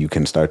and you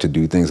can start to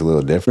do things a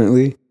little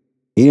differently.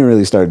 He didn't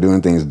really start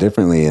doing things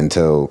differently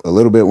until a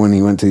little bit when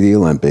he went to the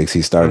Olympics.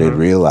 He started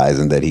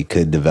realizing that he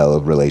could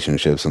develop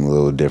relationships in a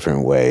little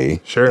different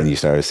way. Sure. And you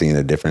started seeing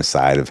a different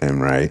side of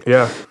him, right?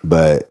 Yeah.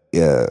 But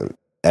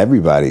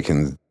everybody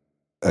can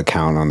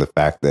account on the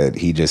fact that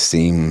he just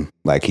seemed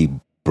like he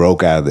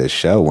broke out of this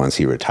shell once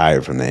he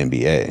retired from the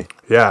NBA.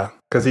 Yeah.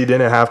 because he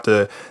didn't have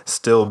to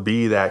still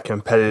be that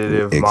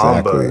competitive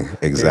Mamba.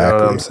 Exactly. You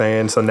know what I'm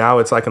saying? So now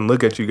it's I can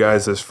look at you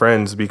guys as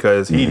friends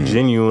because he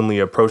genuinely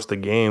approached the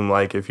game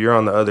like, if you're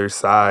on the other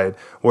side,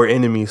 we're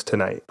enemies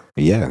tonight.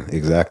 Yeah,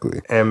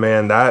 exactly. And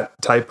man, that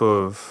type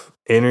of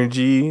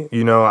energy,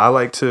 you know, I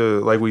like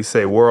to, like we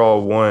say, we're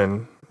all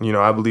one. You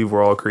know, I believe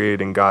we're all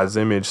created in God's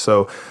image.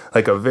 So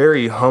like a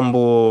very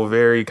humble,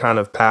 very kind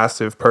of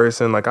passive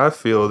person, like I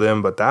feel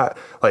them, but that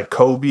like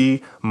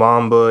Kobe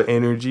Mamba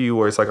energy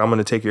where it's like, I'm going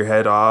to take your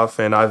head off.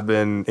 And I've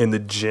been in the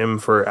gym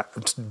for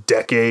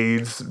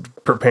decades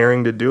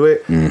preparing to do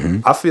it.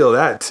 I feel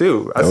that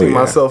too. I see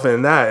myself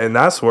in that. And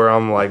that's where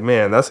I'm like,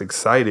 man, that's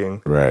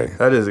exciting. Right.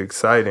 That is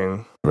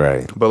exciting.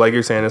 Right. But like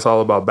you're saying, it's all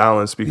about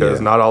balance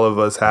because not all of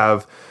us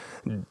have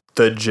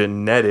the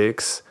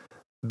genetics,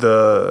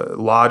 the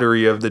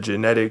lottery of the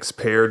genetics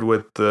paired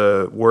with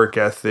the work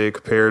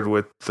ethic, paired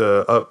with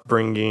the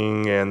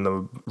upbringing and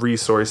the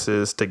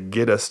resources to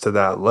get us to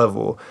that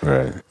level.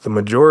 Right. The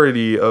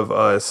majority of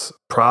us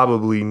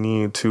probably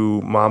need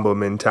to Mamba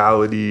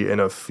mentality in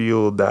a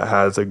field that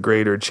has a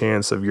greater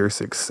chance of your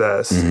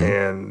success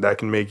and that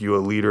can make you a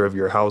leader of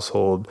your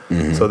household.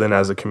 So then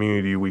as a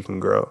community, we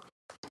can grow.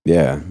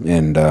 Yeah.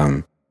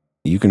 And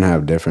you can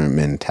have different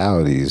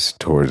mentalities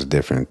towards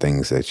different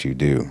things that you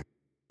do.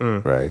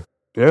 Right.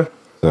 Yeah.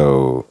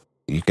 So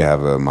you could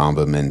have a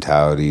Mamba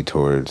mentality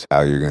towards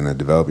how you're going to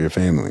develop your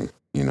family.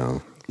 You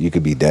know, you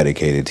could be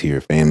dedicated to your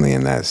family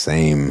in that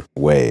same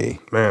way.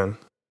 Man.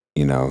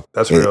 You know,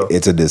 that's real.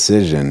 It's a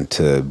decision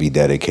to be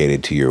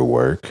dedicated to your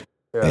work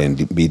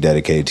and be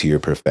dedicated to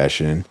your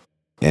profession.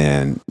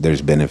 And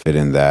there's benefit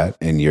in that.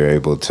 And you're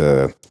able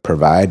to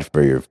provide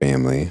for your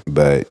family.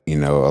 But, you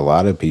know, a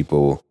lot of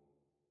people,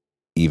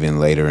 even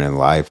later in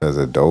life as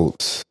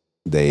adults,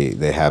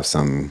 they have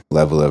some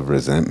level of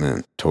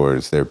resentment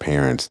towards their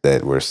parents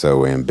that were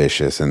so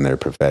ambitious in their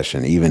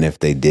profession, even if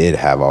they did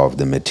have all of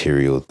the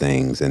material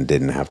things and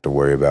didn't have to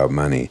worry about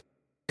money.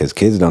 Because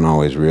kids don't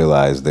always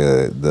realize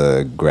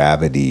the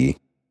gravity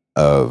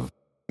of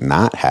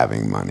not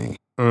having money.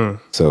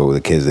 So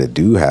the kids that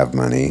do have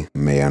money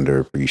may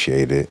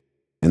underappreciate it.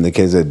 And the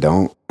kids that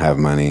don't have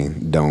money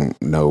don't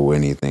know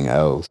anything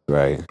else,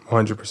 right?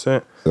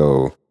 100%.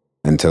 So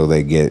until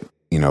they get,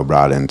 you know,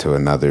 brought into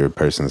another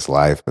person's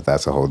life, but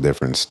that's a whole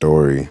different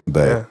story.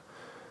 But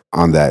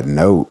on that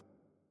note,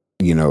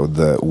 you know,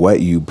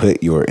 what you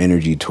put your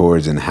energy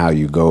towards and how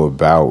you go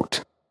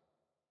about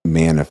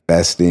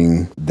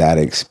manifesting that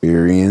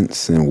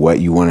experience and what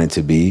you want it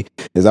to be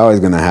is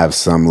always going to have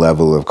some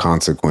level of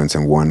consequence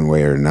in one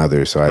way or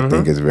another. So I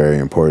think it's very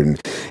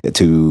important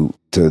to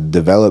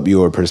develop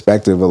your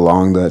perspective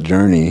along that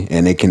journey,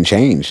 and it can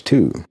change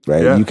too,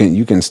 right?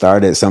 You can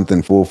start at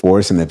something full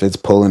force, and if it's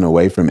pulling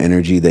away from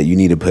energy that you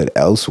need to put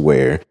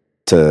elsewhere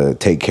to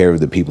take care of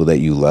the people that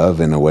you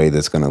love in a way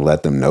that's going to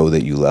let them know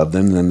that you love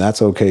them, then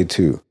that's okay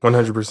too.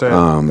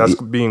 100%. That's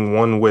being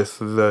one with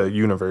the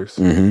universe.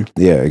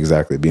 Yeah,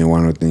 exactly. Being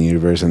one with the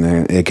universe. And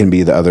then it can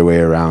be the other way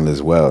around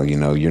as well. You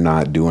know, you're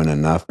not doing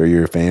enough for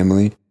your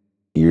family.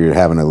 You're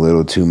having a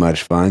little too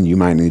much fun. You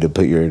might need to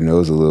put your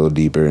nose a little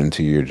deeper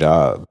into your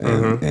job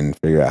and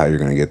figure out how you're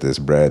going to get this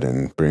bread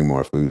and bring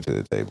more food to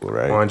the table,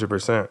 right?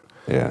 100%.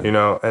 Yeah. You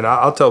know, and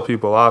I'll tell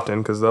people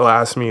often because they'll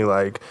ask me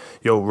like,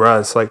 yo,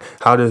 Russ, like,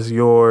 how does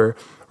your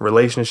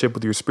relationship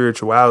with your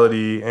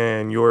spirituality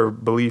and your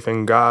belief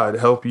in God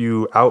help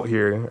you out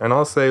here? And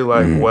I'll say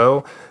like,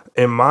 well,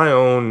 in my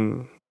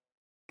own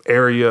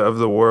area of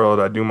the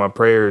world, I do my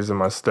prayers and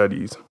my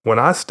studies. When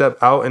I step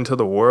out into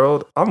the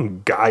world,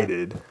 I'm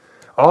guided.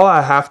 All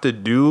I have to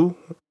do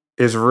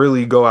is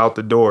really go out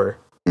the door.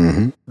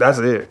 That's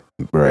it.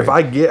 Right. If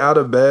I get out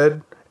of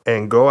bed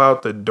and go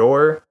out the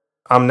door,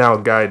 I'm now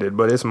guided,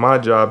 but it's my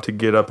job to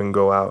get up and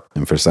go out.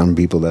 And for some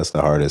people, that's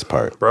the hardest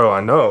part. Bro, I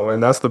know.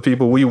 And that's the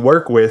people we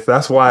work with.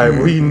 That's why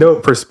we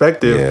know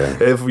perspective.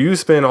 Yeah. If you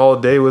spend all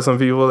day with some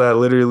people that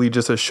literally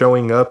just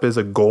showing up is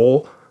a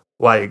goal,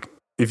 like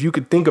if you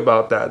could think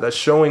about that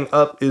showing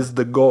up is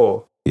the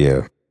goal.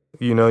 Yeah.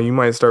 You know, you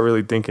might start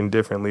really thinking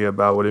differently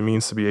about what it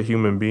means to be a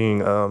human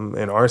being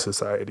in our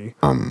society.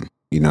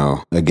 You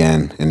know,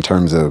 again, in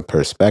terms of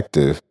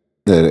perspective,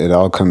 that it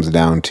all comes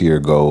down to your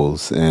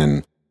goals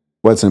and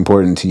what's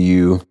important to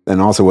you,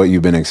 and also what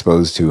you've been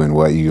exposed to and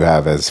what you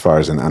have as far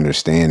as an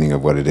understanding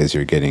of what it is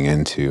you're getting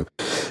into.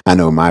 I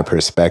know my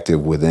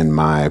perspective within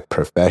my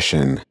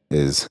profession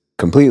is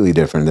completely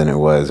different than it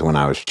was when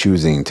I was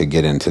choosing to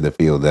get into the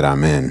field that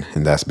I'm in.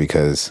 And that's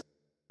because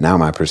now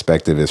my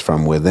perspective is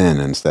from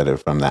within instead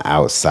of from the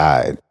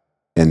outside.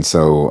 And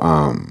so,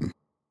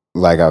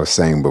 like I was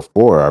saying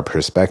before, our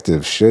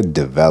perspective should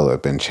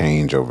develop and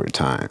change over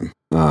time.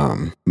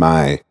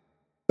 My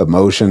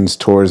emotions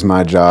towards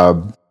my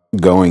job,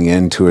 going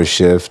into a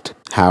shift,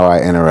 how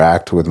I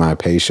interact with my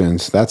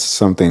patients, that's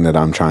something that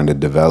I'm trying to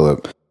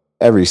develop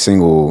every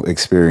single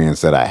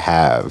experience that I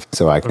have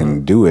so I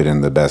can do it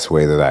in the best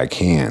way that I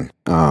can.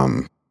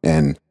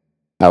 And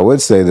I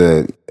would say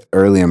that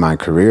early in my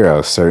career, I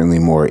was certainly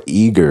more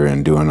eager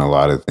in doing a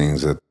lot of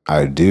things that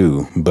I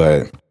do.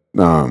 But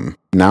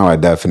now I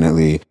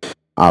definitely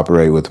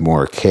operate with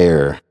more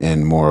care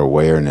and more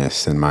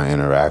awareness in my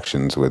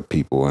interactions with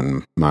people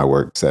in my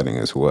work setting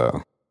as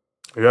well.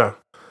 Yeah,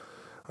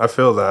 I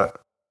feel that.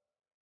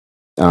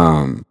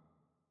 Um,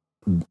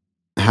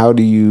 how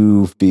do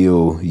you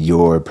feel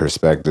your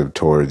perspective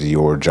towards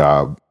your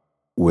job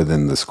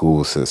within the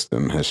school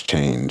system has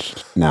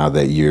changed now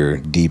that you're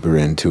deeper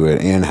into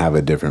it and have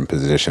a different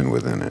position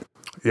within it?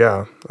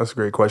 Yeah, that's a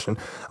great question.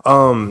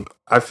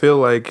 I feel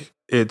like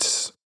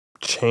it's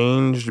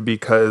changed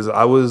because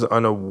I was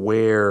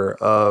unaware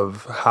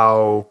of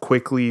how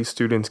quickly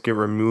students get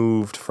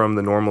removed from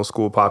the normal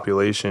school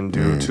population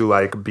due to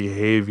like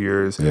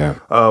behaviors, Yeah.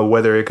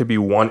 whether it could be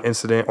one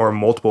incident or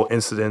multiple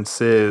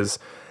incidences,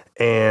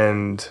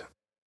 and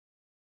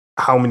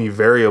how many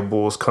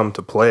variables come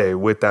to play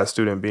with that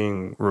student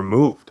being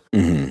removed.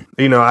 Mm-hmm.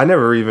 You know, I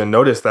never even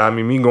noticed that. I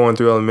mean, me going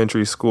through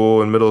elementary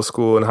school and middle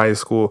school and high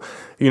school,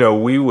 you know,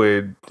 we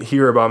would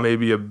hear about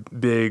maybe a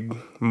big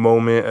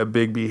moment, a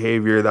big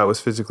behavior that was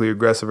physically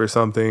aggressive or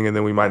something, and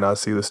then we might not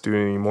see the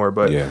student anymore.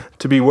 But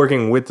to be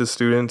working with the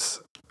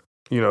students,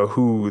 you know,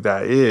 who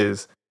that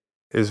is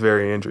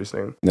very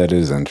interesting. That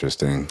is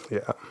interesting.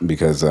 Yeah.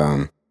 Because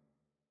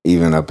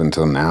even up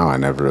until now, I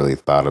never really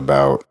thought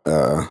about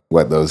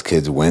what those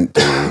kids went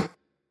through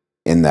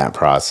in that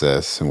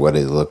process and what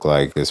it looked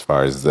like as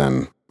far as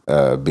them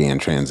being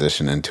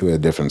transitioned into a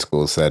different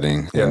school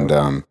setting. Yeah.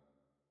 And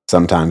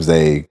sometimes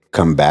they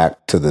come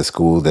back to the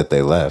school that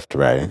they left,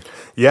 right?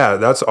 Yeah,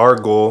 that's our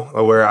goal.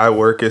 Where I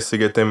work is to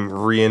get them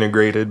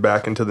reintegrated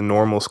back into the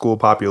normal school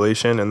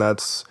population, and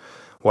that's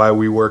why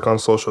we work on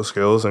social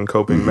skills and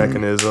coping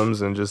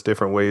mechanisms and just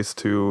different ways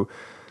to,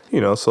 you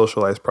know,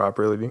 socialize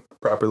properly.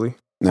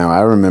 Now,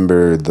 I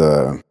remember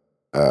the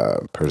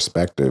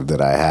perspective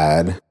that I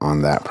had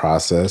on that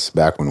process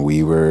back when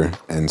we were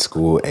in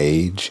school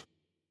age.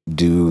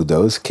 Do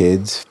those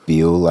kids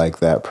feel like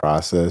that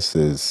process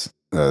is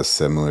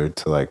similar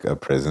to like a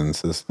prison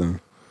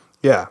system?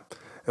 Yeah,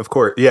 of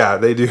course. Yeah,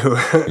 they do.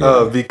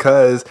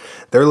 Because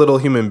they're little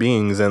human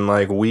beings, and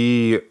like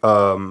we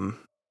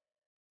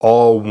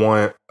all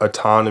want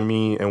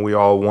autonomy and we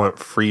all want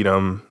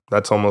freedom.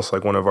 That's almost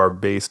like one of our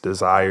base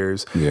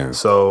desires. Yeah.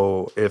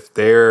 So if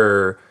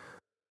they're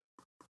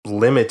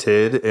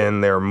limited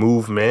in their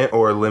movement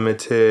or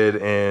limited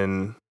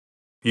in,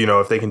 you know,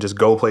 if they can just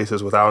go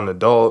places without an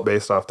adult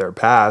based off their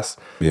past,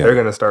 they're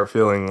going to start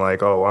feeling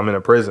like, oh, I'm in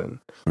a prison.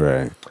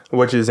 Right.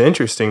 Which is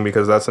interesting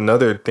because that's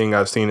another thing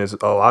I've seen is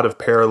a lot of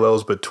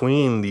parallels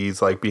between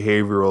these like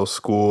behavioral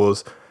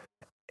schools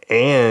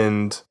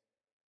and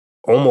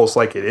almost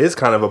like it is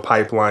kind of a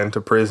pipeline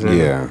to prison.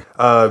 Yeah.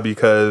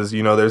 Because,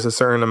 you know, there's a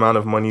certain amount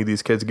of money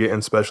these kids get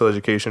in special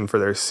education for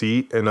their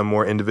seat in a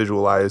more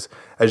individualized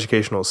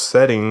educational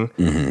setting.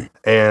 Mm-hmm.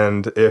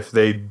 And if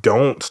they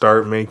don't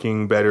start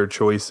making better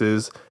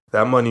choices,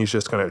 that money is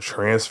just going to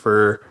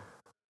transfer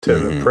to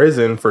the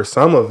prison for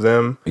some of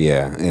them.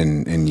 Yeah,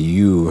 and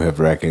you have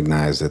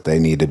recognized that they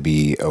need to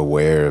be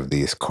aware of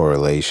these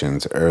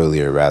correlations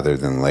earlier rather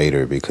than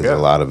later because a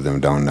lot of them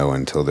don't know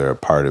until they're a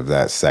part of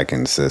that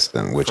second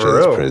system, which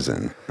is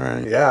prison,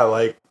 right? Yeah,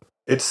 like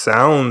it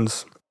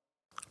sounds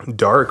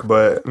dark,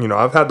 but you know,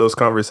 I've had those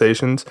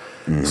conversations.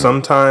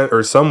 Sometime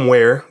or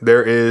somewhere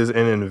there is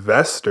an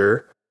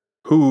investor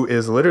who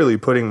is literally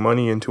putting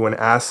money into an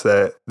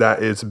asset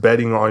that is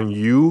betting on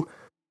you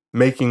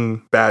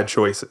making bad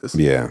choices.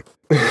 Yeah.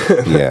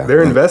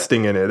 They're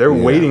investing in it. They're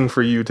waiting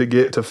for you to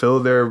get to fill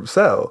their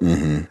cell.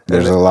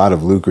 There's a lot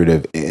of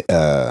lucrative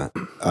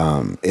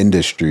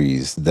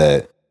industries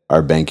that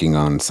are banking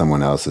on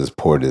someone else's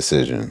poor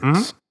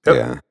decisions.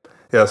 Yeah.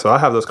 So I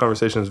have those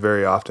conversations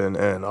very often,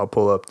 and I'll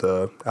pull up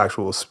the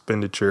actual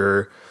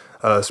expenditure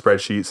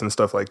spreadsheets and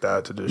stuff like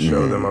that to just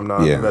show them I'm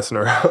not messing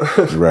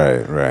around.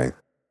 Right.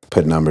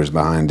 Put numbers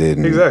behind it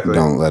and exactly.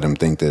 Don't let them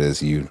think that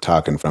it's you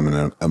talking from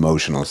an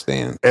emotional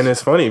stance. And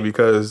it's funny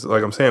because,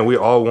 like I'm saying, we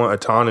all want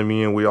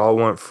autonomy and we all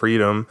want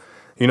freedom.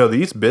 You know,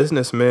 these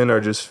businessmen are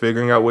just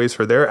figuring out ways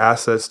for their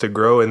assets to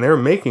grow, and they're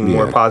making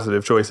more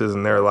positive choices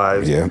in their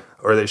lives,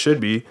 or they should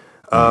be.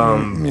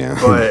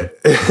 But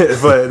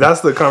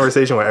that's the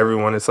conversation with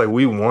everyone. It's like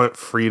we want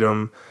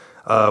freedom,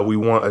 we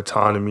want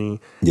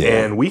autonomy,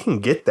 and we can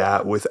get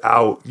that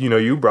without, you know,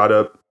 you brought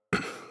up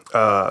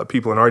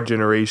people in our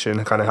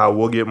generation, kind of how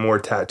we'll get more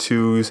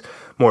tattoos,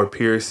 more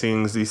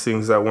piercings, these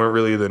things that weren't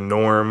really the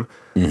norm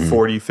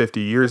 40, 50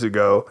 years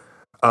ago.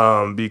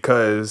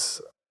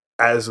 Because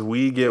as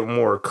we get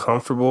more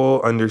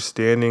comfortable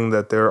understanding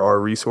that there are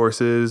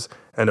resources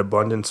and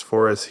abundance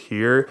for us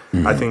here,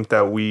 I think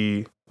that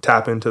we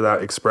tap into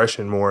that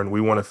expression more and we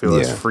want to feel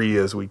as free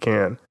as we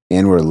can.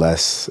 And we're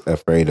less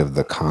afraid of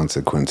the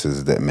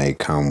consequences that may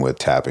come with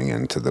tapping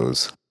into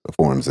those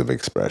forms of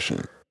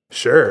expression.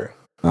 Sure.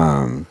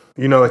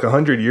 You know, like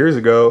 100 years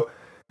ago,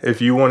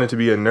 if you wanted to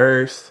be a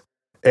nurse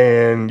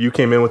and you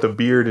came in with a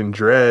beard and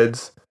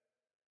dreads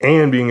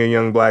and being a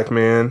young black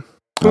man,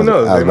 Who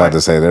knows? I was about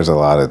to say there's a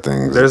lot of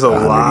things. There's a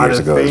lot years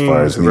of ago, things, as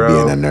far as me bro.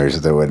 being a nurse,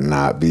 that would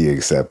not be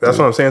accepted. That's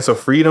what I'm saying. So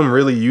freedom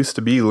really used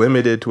to be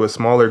limited to a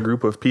smaller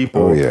group of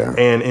people. Oh, yeah.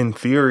 And in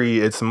theory,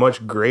 it's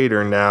much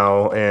greater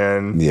now.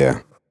 And Yeah.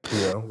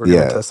 we're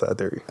going to test that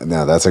theory.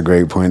 Now, that's a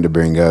great point to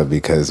bring up,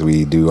 because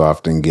we do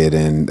often get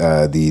in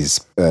these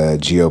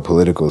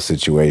geopolitical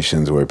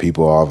situations where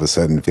people all of a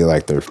sudden feel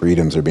like their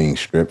freedoms are being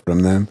stripped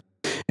from them.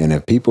 And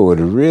if people would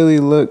really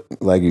look,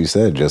 like you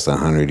said, just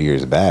 100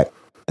 years back,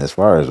 as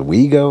far as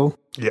we go,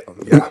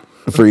 yeah.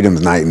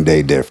 freedom's night and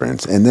day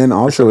difference. And then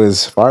also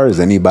as far as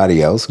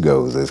anybody else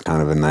goes, it's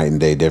kind of a night and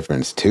day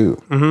difference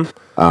too.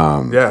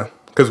 Yeah.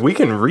 Because we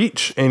can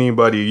reach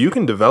anybody. You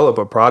can develop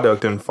a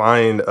product and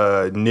find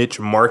a niche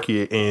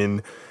market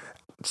in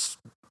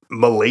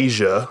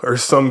Malaysia or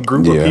some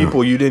group of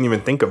people you didn't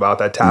even think about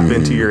that tap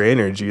into your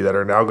energy, that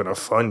are now going to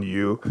fund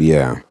you.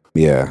 Yeah.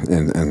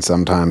 And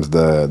sometimes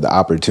the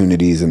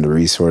opportunities and the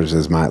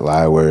resources might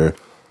lie where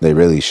they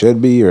really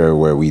should be, or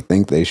where we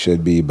think they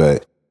should be,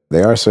 but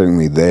they are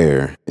certainly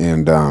there.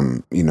 And,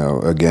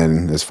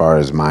 again, as far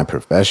as my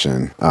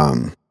profession,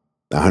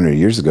 100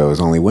 years ago, it was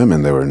only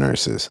women that were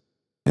nurses.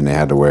 And they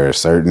had to wear a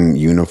certain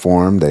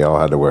uniform. They all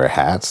had to wear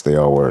hats. They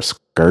all wore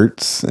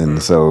skirts.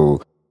 And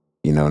so,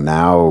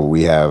 now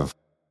we have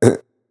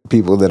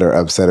people that are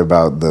upset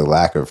about the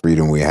lack of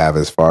freedom we have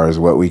as far as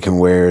what we can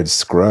wear. It's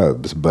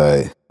scrubs.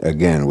 But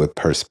again, with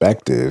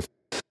perspective,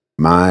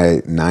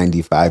 my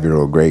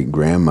 95-year-old great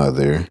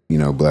grandmother,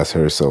 bless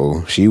her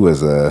soul, she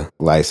was a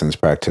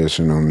licensed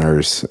practitioner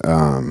nurse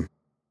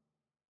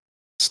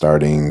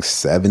starting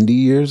 70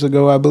 years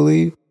ago, I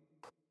believe.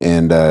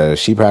 And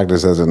she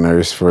practiced as a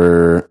nurse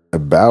for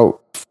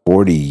about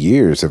 40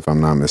 years, if I'm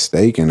not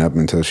mistaken, up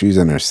until she's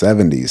in her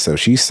 70s. So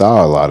she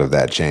saw a lot of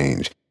that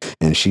change.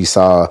 And she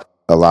saw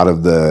a lot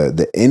of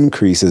the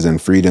increases in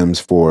freedoms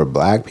for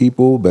Black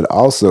people, but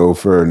also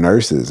for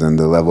nurses, and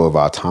the level of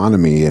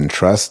autonomy and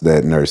trust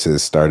that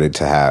nurses started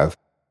to have,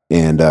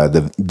 and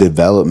the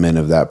development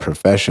of that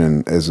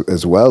profession,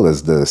 as well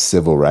as the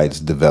civil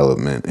rights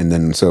development. And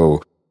then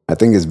so I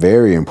think it's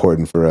very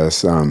important for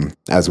us,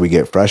 as we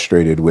get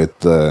frustrated with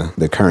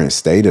the current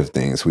state of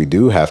things, we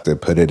do have to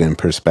put it in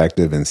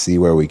perspective and see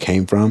where we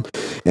came from,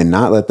 and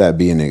not let that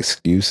be an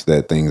excuse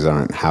that things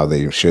aren't how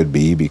they should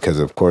be, because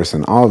of course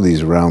in all of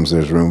these realms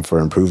there's room for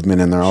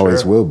improvement, and there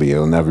always will be.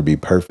 It'll never be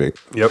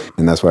perfect. Yep.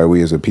 And that's why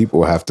we as a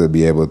people have to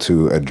be able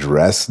to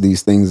address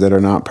these things that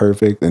are not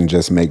perfect, and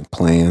just make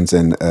plans,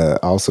 and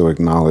also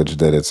acknowledge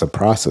that it's a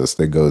process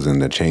that goes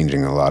into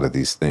changing a lot of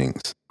these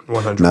things.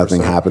 100%.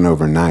 Nothing happened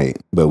overnight,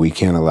 but we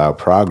can't allow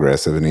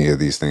progress of any of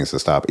these things to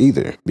stop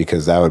either,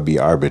 because that would be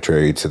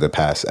arbitrary to the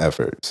past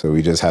effort. So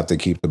we just have to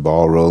keep the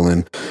ball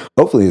rolling.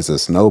 Hopefully it's a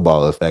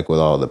snowball effect with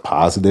all the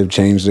positive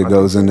change that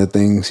goes into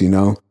things,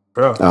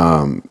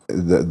 Yeah.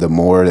 The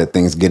more that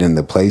things get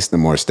into place, the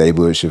more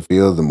stable it should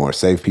feel, the more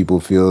safe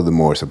people feel, the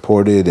more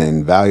supported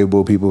and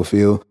valuable people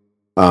feel.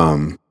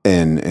 And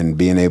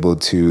being able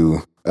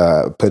to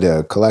put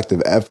a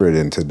collective effort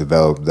in to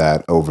develop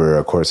that over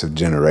a course of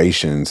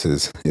generations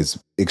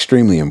is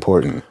extremely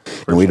important.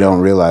 And we don't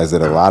realize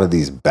that a lot of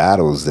these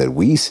battles that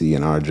we see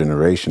in our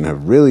generation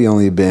have really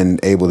only been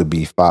able to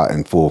be fought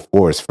in full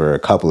force for a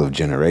couple of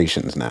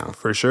generations now.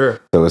 For sure.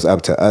 So it's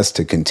up to us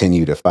to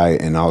continue to fight,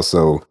 and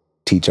also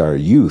teach our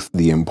youth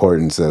the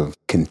importance of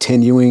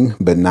continuing,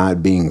 but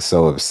not being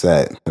so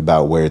upset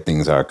about where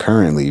things are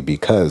currently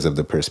because of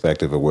the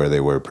perspective of where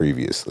they were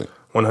previously.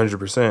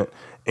 100%.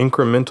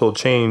 Incremental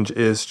change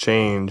is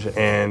change.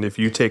 And if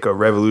you take a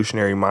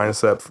revolutionary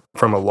mindset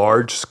from a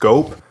large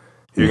scope,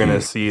 you're going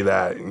to see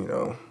that,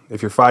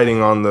 if you're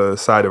fighting on the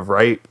side of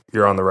right,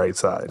 you're on the right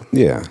side.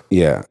 Yeah.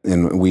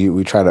 And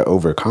we try to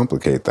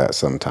overcomplicate that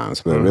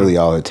sometimes, but really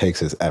all it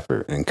takes is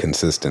effort, and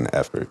consistent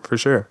effort. For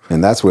sure.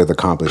 And that's with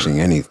accomplishing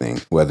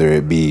anything, whether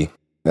it be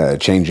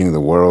changing the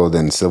world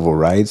and civil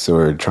rights,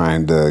 or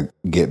trying to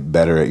get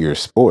better at your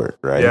sport,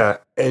 right? Yeah.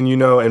 And,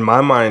 in my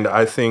mind,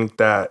 I think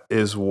that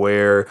is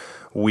where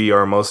we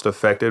are most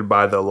affected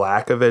by the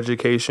lack of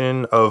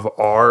education of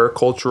our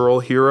cultural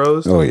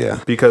heroes. Oh,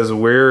 yeah. Because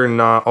we're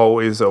not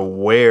always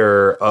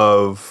aware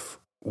of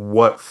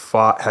what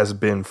has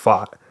been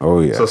fought. Oh,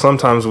 yeah. So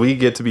sometimes we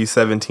get to be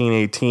 17,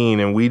 18,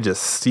 and we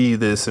just see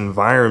this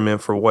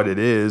environment for what it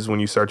is when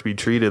you start to be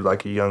treated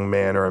like a young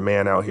man or a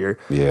man out here.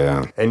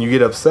 Yeah. And you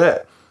get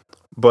upset.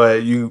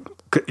 But you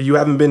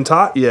haven't been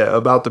taught yet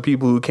about the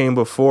people who came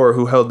before,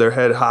 who held their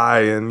head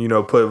high and,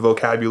 put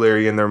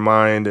vocabulary in their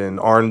mind and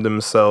armed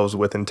themselves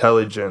with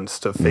intelligence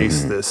to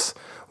face this,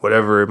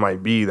 whatever it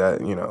might be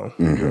that,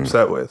 you're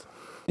upset with.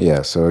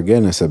 Yeah. So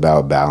again, it's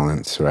about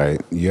balance,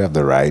 right? You have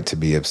the right to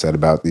be upset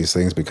about these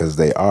things because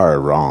they are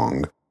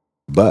wrong.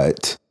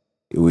 But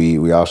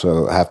we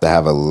also have to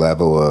have a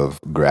level of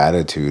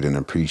gratitude and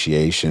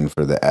appreciation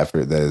for the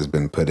effort that has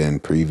been put in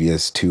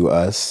previous to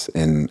us,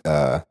 and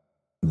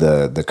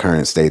the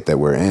current state that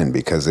we're in,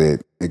 because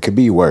it could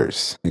be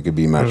worse. It could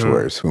be much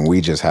worse, when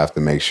we just have to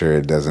make sure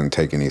it doesn't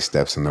take any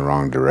steps in the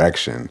wrong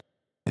direction.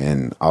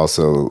 And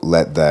also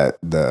let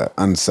the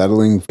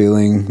unsettling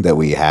feeling that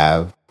we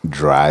have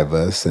drive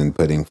us in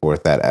putting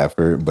forth that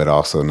effort, but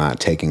also not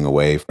taking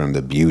away from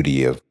the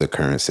beauty of the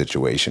current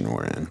situation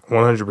we're in.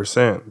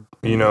 100%.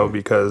 You know,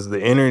 because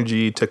the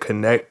energy to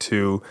connect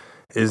to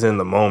is in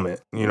the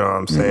moment. You know what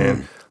I'm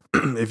saying?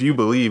 If you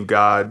believe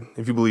God,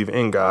 if you believe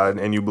in God,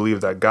 and you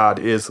believe that God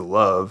is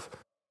love,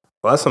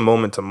 well, that's a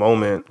moment to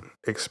moment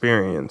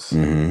experience.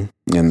 And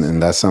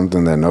that's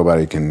something that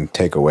nobody can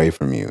take away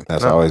from you.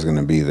 That's always going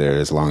to be there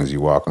as long as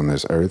you walk on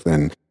this earth.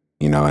 And,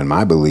 you know, in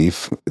my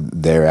belief,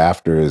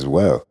 thereafter as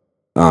well.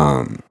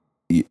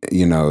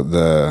 You know,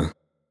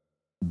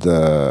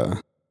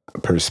 the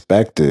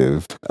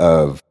perspective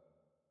of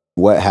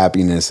what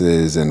happiness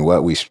is and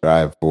what we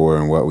strive for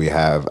and what we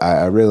have,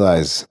 I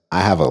realize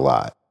I have a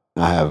lot.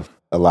 I have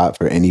a lot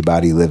for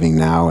anybody living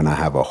now, and I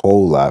have a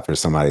whole lot for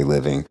somebody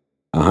living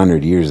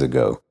 100 years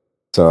ago.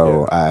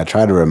 So I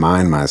try to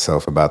remind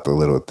myself about the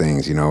little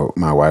things. You know,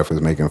 my wife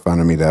was making fun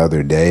of me the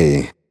other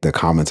day, the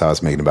comments I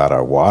was making about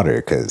our water,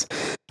 because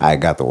I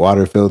got the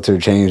water filter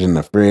changed in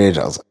the fridge.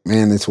 I was like,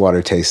 man, this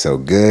water tastes so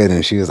good.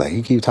 And she was like,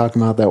 you keep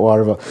talking about that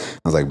water. I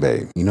was like,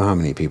 babe, you know how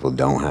many people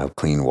don't have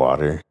clean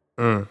water?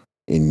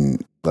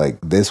 And like,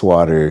 this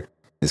water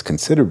is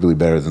considerably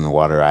better than the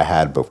water I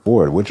had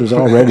before, which was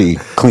already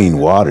clean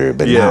water.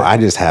 But now I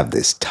just have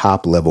this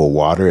top level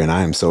water, and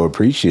I am so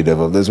appreciative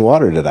of this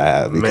water that I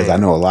have, because I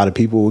know a lot of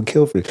people would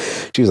kill for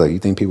it. She was like, you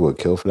think people would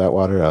kill for that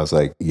water? I was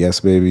like, yes,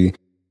 baby.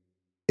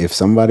 If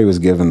somebody was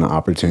given the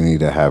opportunity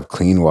to have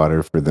clean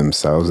water for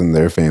themselves and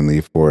their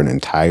family for an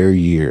entire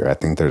year, I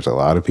think there's a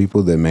lot of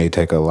people that may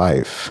take a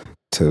life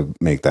to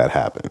make that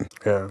happen.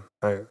 Yeah.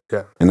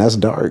 And that's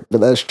dark,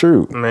 but that's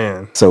true.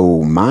 Man.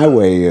 So my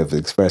way of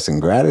expressing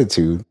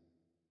gratitude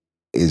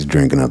is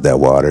drinking up that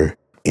water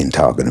and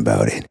talking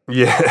about it.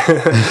 Yeah,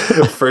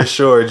 for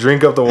sure.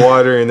 Drink up the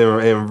water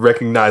and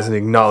recognize and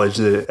acknowledge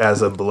it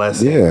as a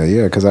blessing.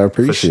 Yeah, because I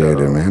appreciate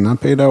it, man. I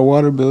pay that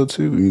water bill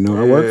too. You know,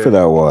 I work for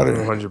that water.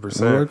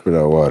 100%. I work for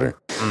that water.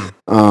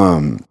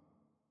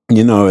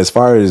 You know, as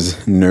far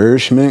as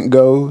nourishment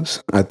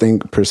goes, I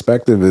think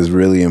perspective is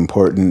really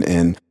important.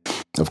 And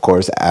of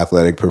course,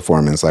 athletic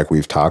performance, like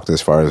we've talked,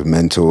 as far as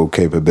mental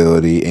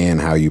capability and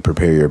how you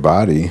prepare your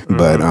body.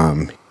 But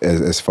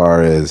as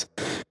far as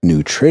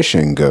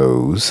nutrition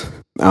goes,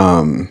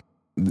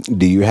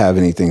 do you have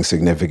anything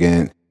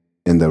significant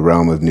in the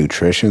realm of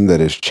nutrition that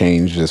has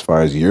changed as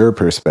far as your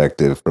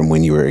perspective from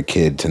when you were a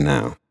kid to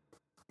now?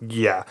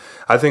 Yeah,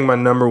 I think my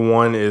number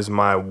one is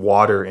my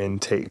water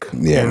intake.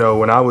 Yeah. You know,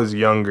 when I was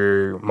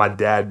younger, my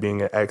dad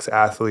being an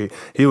ex-athlete,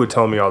 he would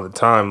tell me all the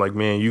time, like,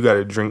 man, you got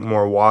to drink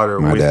more water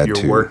with your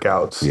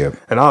workouts. Yep.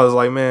 And I was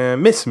like,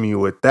 man, miss me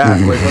with that.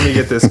 Like, let me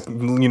get this,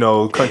 you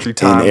know, country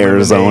time in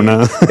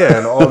Arizona. Yeah,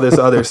 and all this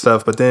other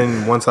stuff. But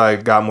then once I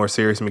got more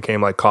serious and became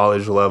like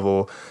college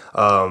level,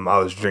 I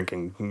was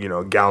drinking, you know,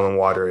 a gallon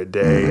water a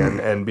day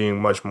and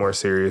being much more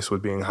serious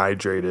with being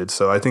hydrated.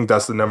 So I think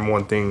that's the number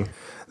one thing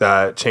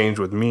that changed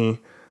with me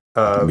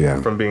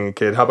from being a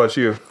kid. How about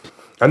you?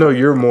 I know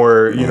you're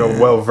more, you know,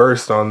 well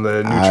versed on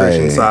the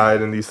nutrition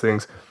side and these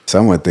things.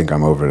 Some would think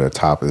I'm over the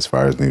top as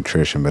far as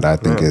nutrition, but I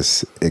think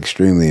it's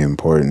extremely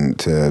important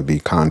to be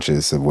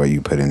conscious of what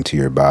you put into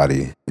your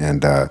body.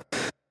 And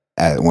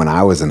when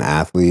I was an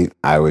athlete,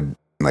 I would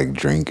like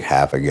drink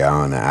half a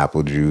gallon of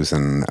apple juice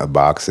and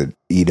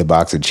eat a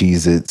box of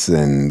Cheez-Its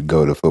and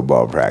go to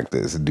football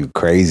practice, do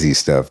crazy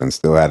stuff, and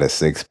still had a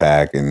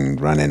 6-pack and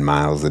running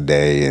miles a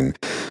day and,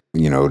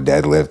 you know,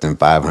 deadlifting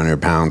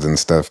 500 pounds and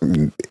stuff.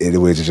 It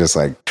was just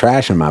like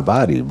trash in my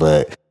body.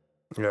 But,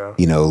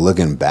 you know,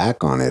 looking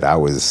back on it, I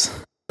was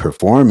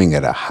performing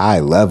at a high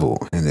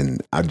level. And then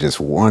I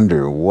just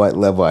wonder what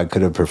level I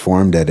could have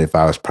performed at if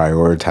I was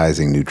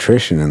prioritizing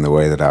nutrition in the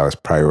way that I was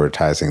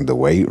prioritizing the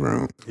weight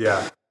room.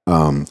 Yeah.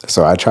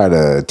 So I try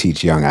to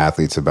teach young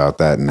athletes about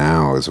that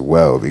now as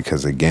well,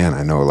 because again,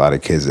 I know a lot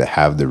of kids that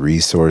have the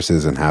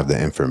resources and have the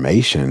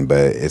information,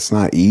 but it's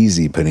not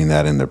easy putting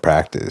that into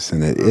practice.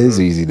 And it is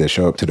easy to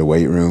show up to the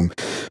weight room,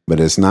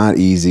 but it's not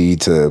easy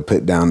to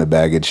put down the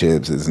bag of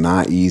chips. It's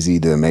not easy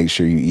to make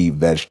sure you eat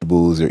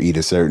vegetables or eat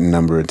a certain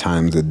number of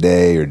times a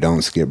day or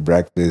don't skip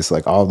breakfast,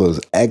 like all those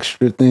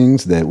extra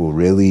things that will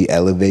really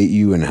elevate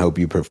you and help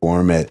you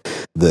perform at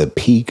the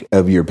peak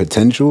of your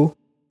potential.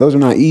 Those are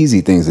not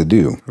easy things to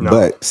do,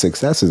 but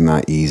success is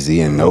not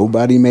easy, and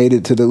nobody made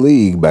it to the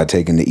league by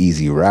taking the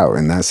easy route.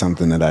 And that's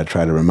something that I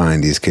try to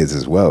remind these kids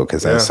as well,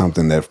 because that's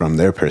something that from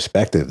their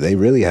perspective, they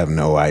really have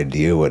no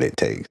idea what it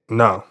takes.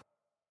 No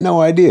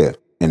idea.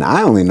 And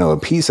I only know a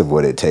piece of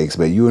what it takes,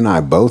 but you and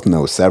I both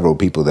know several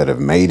people that have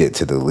made it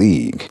to the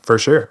league. For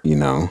sure. You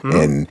know,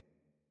 and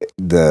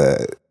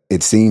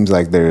it seems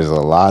like there's a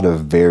lot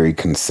of very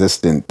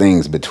consistent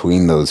things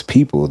between those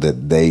people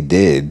that they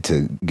did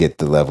to get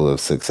the level of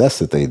success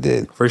that they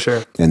did. For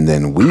sure. And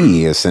then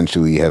we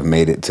essentially have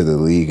made it to the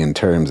league in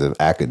terms of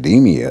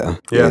academia.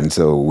 Yeah. And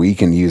so we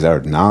can use our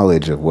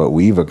knowledge of what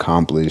we've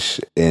accomplished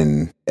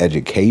in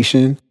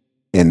education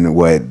in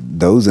what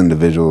those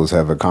individuals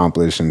have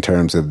accomplished in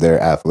terms of their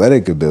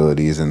athletic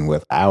abilities and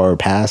with our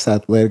past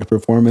athletic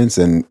performance,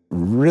 and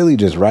really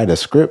just write a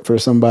script for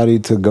somebody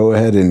to go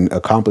ahead and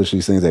accomplish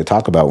these things they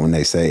talk about when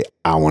they say,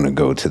 I want to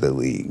go to the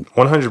league.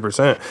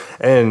 100%.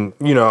 And,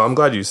 I'm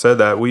glad you said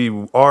that.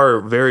 We are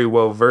very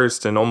well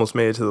versed and almost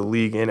made it to the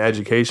league in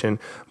education.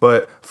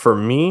 But for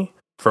me,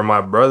 for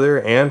my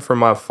brother, and for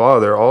my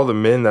father, all the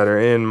men that are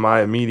in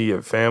my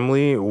immediate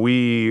family,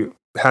 we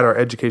had our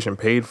education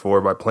paid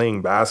for by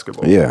playing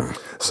basketball. Yeah.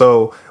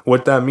 So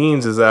what that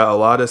means is that a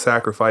lot of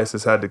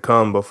sacrifices had to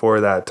come before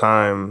that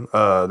time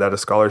that a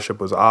scholarship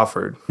was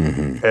offered.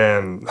 Mm-hmm.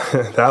 And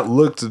that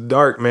looks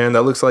dark, man.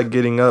 That looks like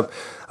getting up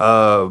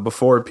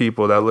before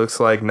people. That looks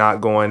like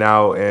not going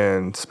out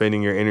and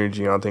spending your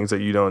energy on things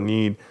that you don't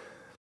need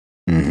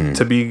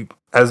to be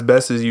as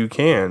best as you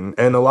can.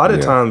 And a lot of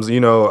times,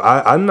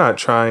 I'm not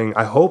trying.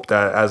 I hope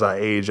that as I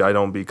age, I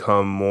don't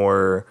become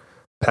more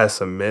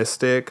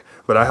pessimistic,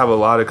 but I have a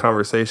lot of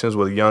conversations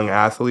with young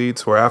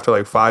athletes where after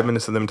like 5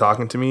 minutes of them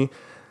talking to me,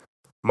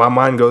 my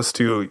mind goes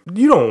to,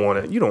 you don't want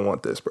it. You don't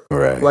want this, bro.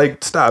 Right.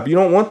 Like, stop. You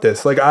don't want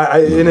this. Like,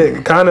 and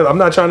it kind of, I'm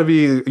not trying to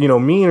be,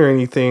 mean or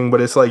anything,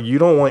 but it's like, you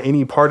don't want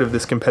any part of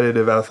this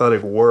competitive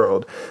athletic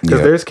world.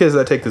 Because there's kids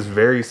that take this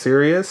very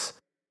serious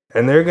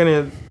and they're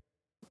going to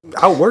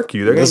outwork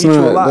you. They're going to eat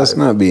you alive. That's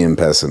not being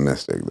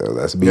pessimistic, though.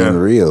 That's being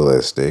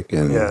realistic.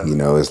 And,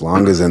 as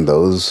long as in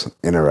those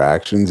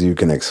interactions you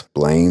can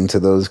explain to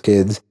those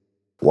kids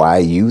why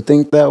you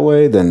think that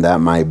way, then that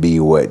might be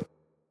what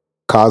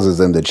causes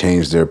them to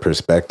change their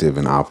perspective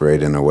and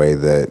operate in a way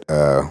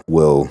that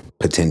will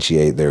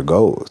potentiate their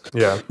goals.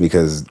 Yeah.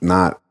 Because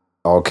not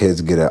all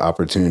kids get an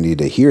opportunity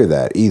to hear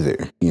that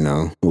either.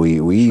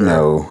 We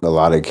know a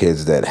lot of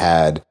kids that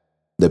had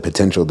the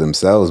potential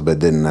themselves, but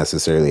didn't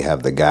necessarily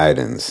have the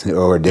guidance,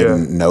 or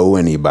didn't know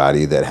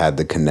anybody that had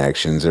the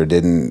connections, or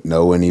didn't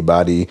know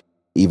anybody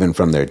even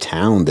from their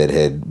town that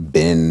had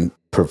been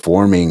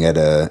performing at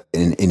an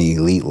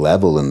elite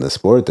level in the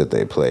sport that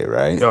they play,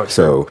 right? Oh, sure.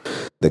 So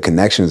the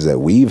connections that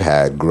we've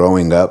had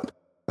growing up,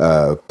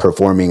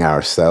 performing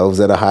ourselves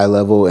at a high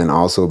level, and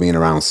also being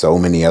around so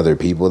many other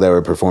people that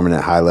were performing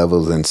at high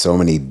levels in so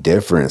many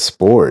different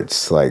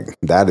sports, like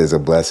that is a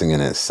blessing in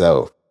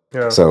itself.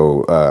 Yeah.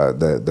 So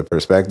the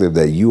perspective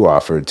that you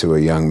offered to a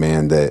young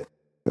man that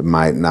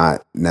might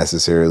not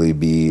necessarily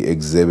be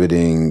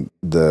exhibiting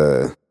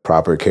the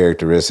proper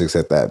characteristics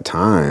at that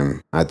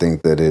time, I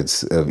think that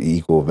it's of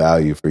equal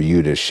value for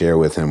you to share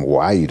with him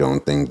why you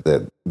don't think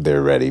that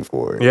they're ready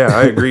for it. Yeah,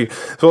 I agree.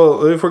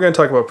 So if we're going to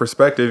talk about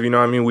perspective,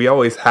 we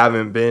always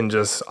haven't been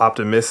just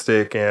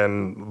optimistic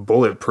and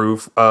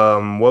bulletproof.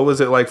 What was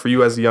it like for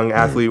you as a young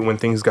athlete when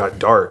things got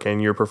dark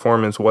and your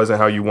performance wasn't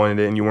how you wanted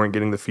it and you weren't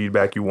getting the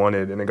feedback you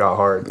wanted and it got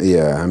hard?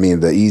 Yeah,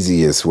 the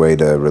easiest way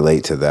to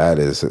relate to that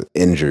is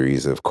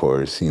injuries, of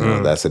course.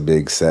 That's a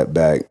big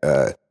setback.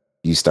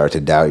 You start to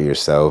doubt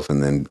yourself,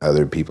 and then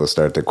other people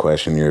start to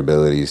question your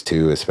abilities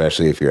too,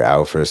 especially if you're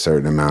out for a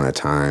certain amount of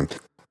time.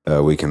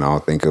 We can all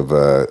think of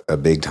a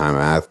big-time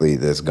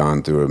athlete that's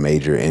gone through a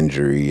major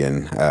injury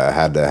and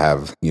had to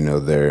have,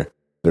 their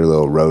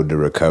little road to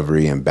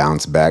recovery and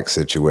bounce back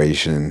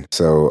situation.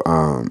 So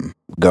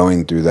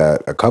going through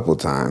that a couple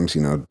times,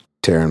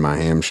 tearing my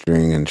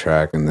hamstring in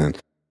track and then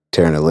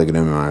tearing a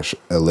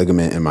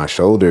ligament in my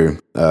shoulder,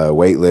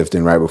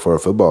 weightlifting right before a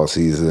football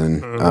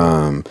season,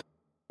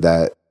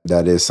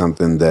 that is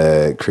something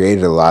that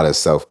created a lot of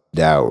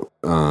self-doubt.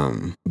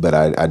 But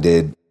I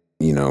did,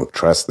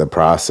 trust the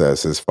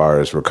process as far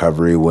as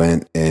recovery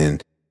went.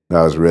 And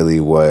that was really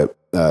what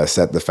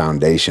set the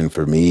foundation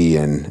for me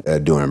and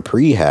doing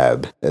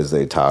prehab, as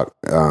they talk,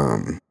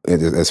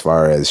 as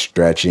far as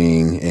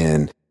stretching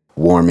and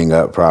warming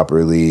up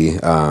properly.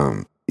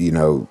 When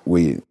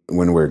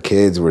we're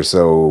kids, we're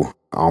so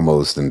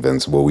almost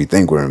invincible. We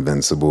think we're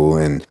invincible.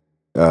 And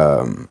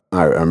I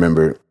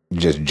remember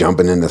just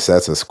jumping into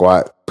sets of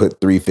squat, put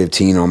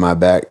 315 on my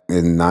back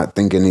and not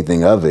think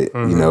anything of it,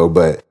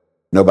 but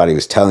nobody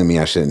was telling me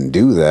I shouldn't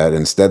do that.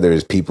 Instead,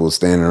 there's people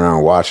standing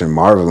around watching,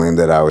 marveling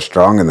that I was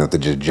strong enough to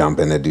just jump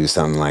in and do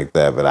something like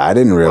that. But I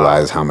didn't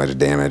realize how much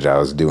damage I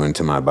was doing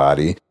to my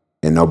body,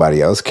 and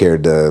nobody else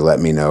cared to let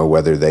me know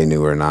whether they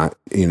knew or not.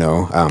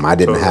 I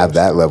didn't have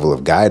that level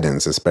of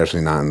guidance,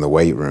 especially not in the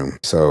weight room.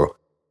 So,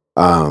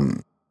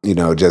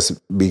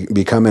 just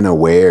becoming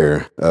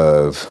aware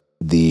of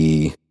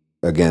the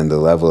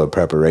level of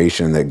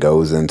preparation that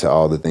goes into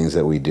all the things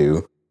that we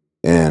do,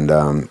 and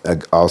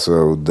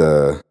also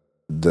the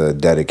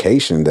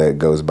dedication that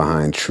goes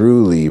behind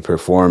truly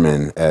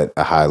performing at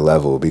a high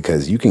level,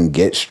 because you can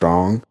get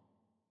strong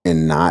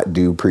and not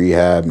do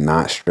prehab,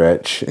 not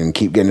stretch, and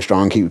keep getting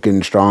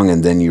strong,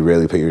 and then you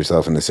really put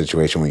yourself in a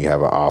situation where you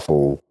have an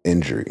awful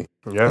injury.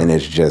 Yeah. And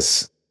it's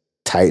just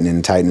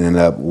tightening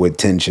up with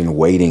tension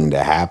waiting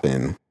to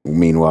happen.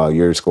 Meanwhile,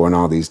 you're scoring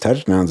all these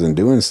touchdowns and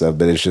doing stuff,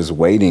 but it's just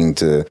waiting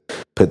to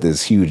put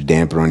this huge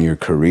damper on your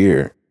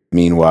career.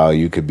 Meanwhile,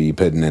 you could be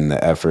putting in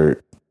the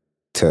effort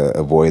to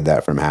avoid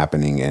that from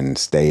happening and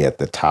stay at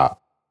the top.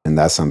 And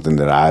that's something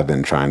that I've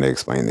been trying to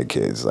explain to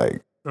kids.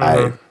 Like,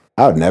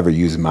 I would never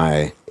use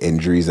my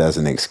injuries as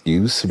an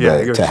excuse, Yeah, I get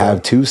but what to you're have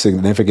saying. two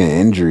significant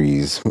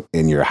injuries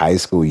in your high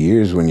school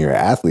years when you're an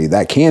athlete,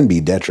 that can be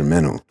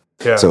detrimental.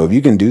 Yeah, So if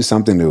you can do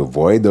something to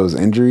avoid those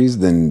injuries,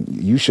 then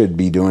you should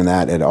be doing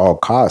that at all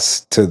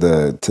costs to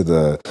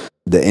the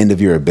end of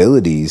your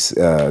abilities,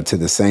 to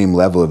the same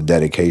level of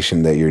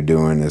dedication that you're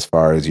doing as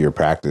far as your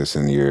practice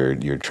and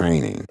your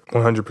training.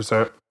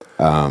 100%.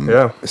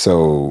 Yeah,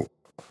 So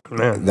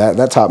man.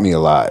 that taught me a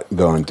lot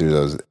going through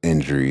those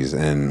injuries,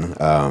 and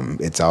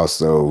it's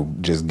also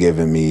just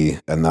given me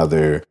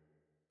another,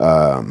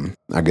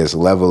 I guess,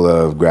 level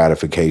of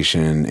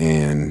gratification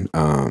and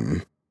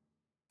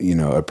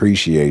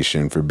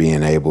appreciation for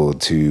being able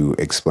to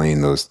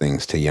explain those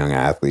things to young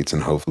athletes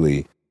and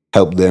hopefully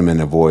help them and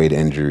avoid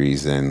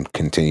injuries and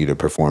continue to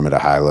perform at a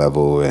high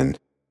level and,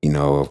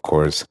 of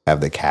course,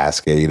 have the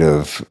cascade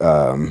of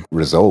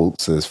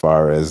results as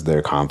far as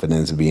their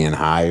confidence being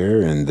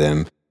higher and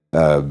them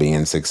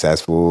being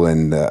successful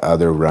in the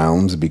other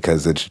realms,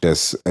 because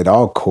it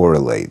all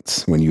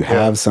correlates. When you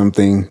Yeah, have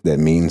something that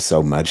means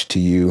so much to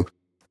you,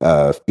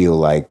 feel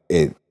like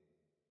it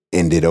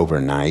ended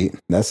overnight.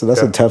 That's a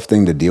yeah, tough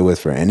thing to deal with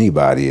for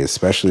anybody,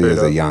 especially straight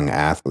as a up. young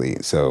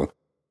athlete. So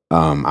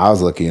I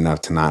was lucky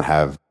enough to not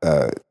have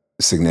a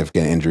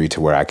significant injury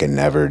to where I could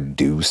never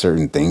do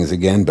certain things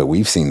again. But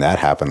we've seen that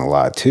happen a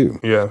lot too.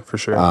 Yeah, for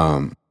sure.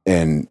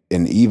 And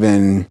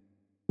even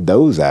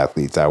those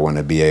athletes, I want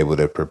to be able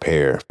to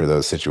prepare for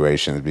those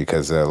situations,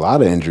 because a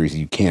lot of injuries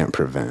you can't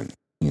prevent.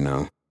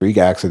 Freak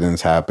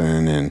accidents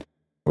happen, and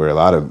where a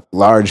lot of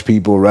large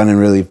people running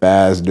really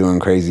fast, doing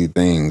crazy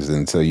things,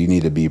 and so you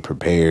need to be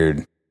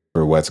prepared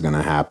for what's going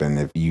to happen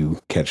if you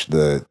catch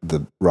the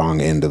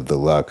wrong end of the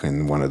luck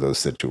in one of those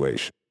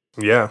situations.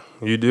 Yeah,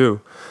 you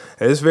do.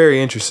 It's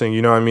very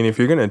interesting. I mean, if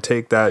you're going to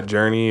take that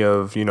journey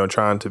of,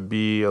 trying to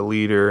be a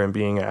leader and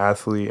being an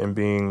athlete and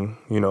being,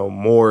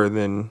 more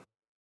than,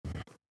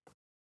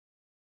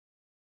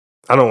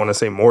 I don't want to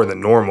say more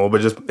than normal,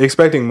 but just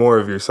expecting more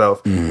of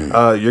yourself,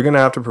 you're going to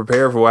have to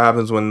prepare for what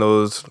happens when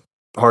those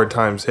hard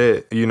times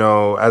hit.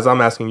 As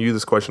I'm asking you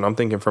this question, I'm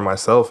thinking for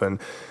myself. And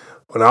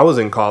when I was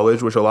in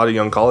college, which a lot of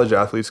young college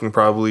athletes can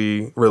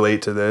probably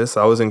relate to this,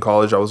 I was in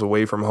college, I was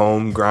away from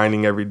home,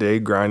 grinding every day.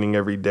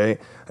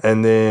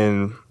 And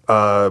then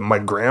my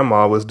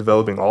grandma was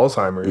developing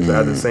Alzheimer's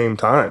at the same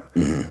time.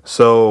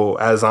 So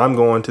as I'm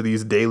going to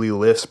these daily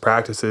lifts,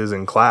 practices,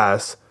 and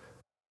class,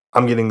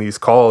 I'm getting these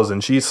calls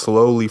and she's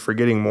slowly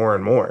forgetting more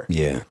and more.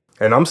 Yeah.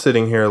 And I'm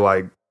sitting here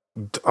like,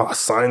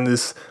 sign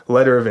this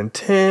letter of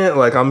intent.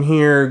 Like I'm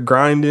here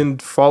grinding,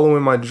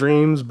 following my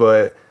dreams,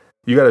 but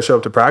you got to show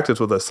up to practice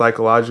with a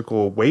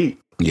psychological weight.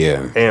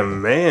 Yeah.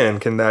 And man,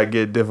 can that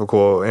get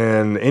difficult.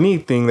 And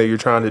anything that you're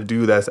trying to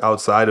do that's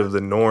outside of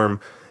the norm,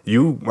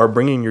 you are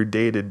bringing your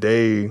day to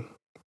day,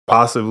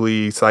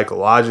 possibly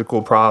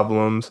psychological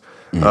problems,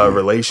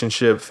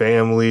 relationship,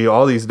 family,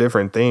 all these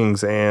different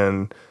things.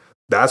 And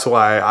that's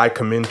why I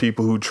commend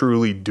people who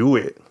truly do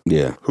it.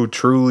 Yeah. Who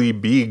truly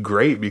be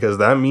great, because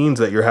that means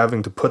that you're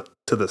having to put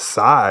to the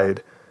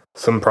side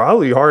some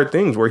probably hard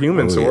things. We're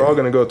humans, so we're all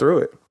going to go through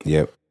it.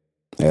 Yep.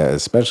 Yeah,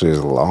 especially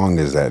as long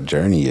as that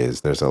journey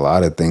is. There's a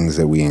lot of things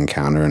that we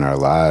encounter in our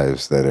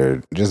lives that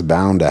are just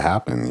bound to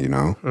happen,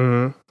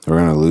 Mm-hmm. We're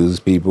going to lose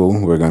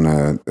people. We're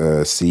going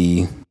to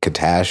see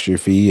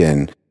catastrophe,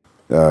 and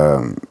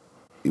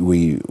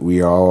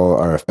we all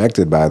are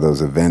affected by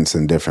those events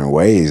in different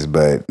ways.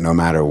 But no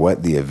matter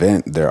what the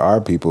event, there are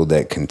people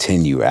that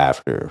continue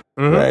after,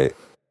 right?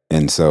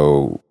 And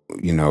so,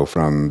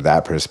 from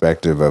that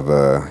perspective of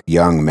a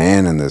young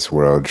man in this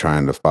world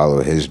trying to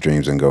follow his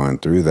dreams and going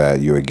through that,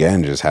 you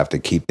again just have to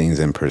keep things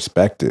in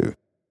perspective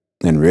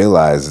and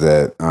realize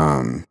that,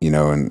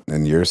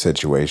 in your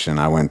situation,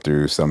 I went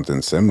through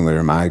something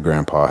similar. My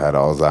grandpa had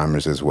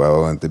Alzheimer's as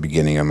well at the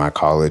beginning of my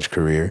college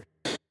career.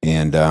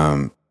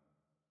 And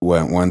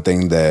one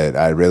thing that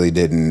I really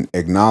didn't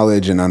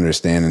acknowledge and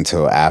understand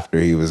until after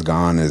he was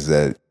gone is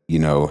that,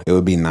 it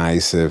would be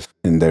nice if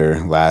in their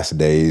last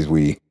days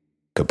we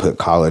could put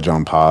college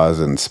on pause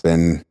and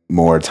spend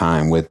more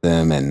time with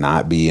them and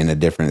not be in a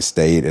different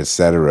state,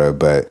 etc.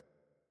 But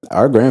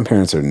our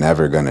grandparents are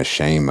never going to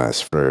shame us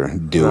for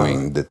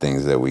doing the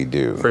things that we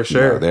do. For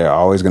sure. They're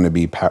always going to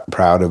be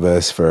proud of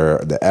us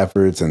for the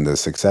efforts and the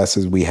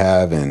successes we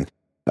have. And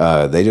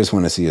they just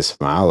want to see a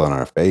smile on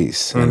our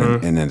face.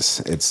 And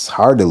it's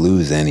hard to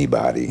lose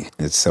anybody.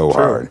 It's so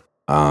hard.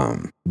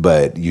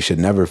 But you should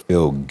never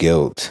feel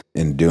guilt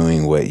in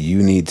doing what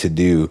you need to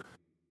do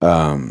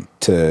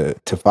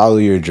to follow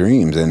your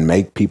dreams and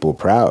make people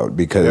proud,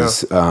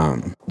 because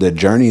the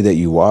journey that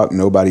you walk,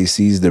 nobody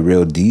sees the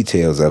real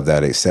details of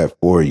that except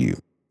for you.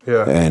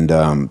 Yeah. And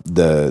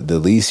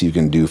the least you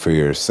can do for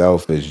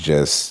yourself is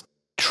just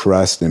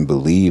trust and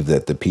believe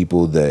that the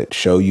people that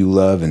show you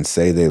love and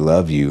say they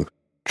love you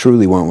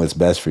truly want what's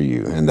best for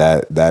you, and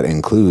that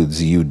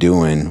includes you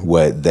doing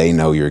what they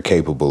know you're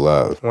capable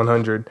of.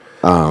 100.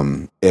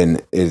 And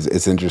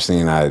it's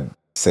interesting I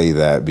say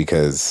that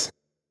because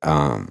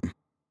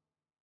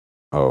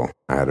Oh,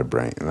 I had a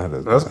brain. I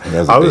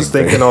was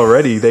thinking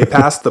already, they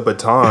passed the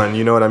baton.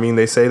 You know what I mean?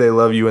 They say they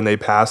love you and they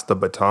pass the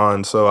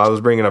baton. So I was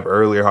bringing up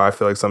earlier how I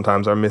feel like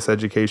sometimes our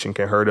miseducation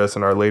can hurt us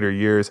in our later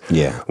years.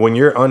 Yeah. When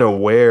you're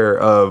unaware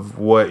of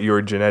what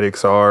your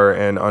genetics are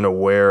and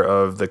unaware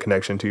of the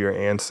connection to your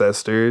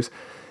ancestors,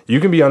 you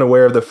can be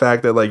unaware of the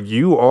fact that like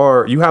you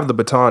have the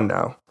baton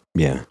now.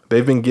 Yeah.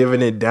 They've been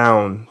giving it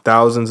down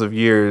thousands of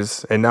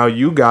years, and now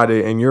you got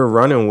it and you're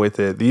running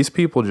with it. These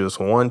people just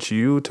want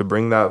you to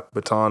bring that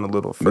baton a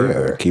little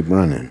further. Yeah, keep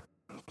running.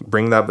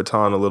 Bring that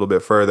baton a little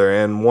bit further.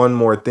 And one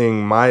more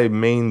thing, my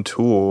main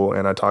tool,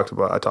 and I talk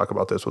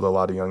about this with a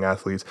lot of young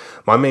athletes,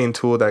 my main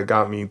tool that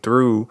got me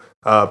through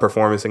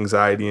performance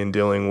anxiety and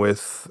dealing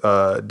with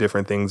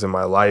different things in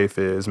my life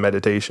is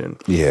meditation.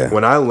 Yeah.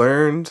 When I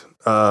learned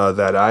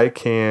that I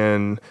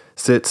can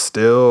sit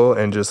still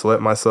and just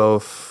let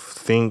myself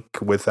think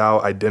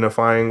without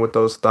identifying with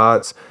those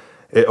thoughts,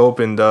 it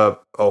opened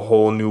up a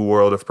whole new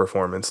world of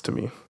performance to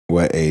me.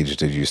 What age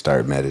did you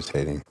start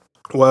meditating?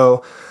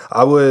 Well,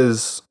 I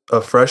was a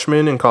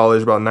freshman in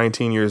college, about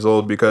 19 years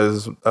old,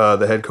 because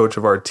the head coach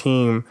of our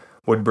team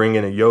would bring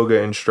in a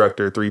yoga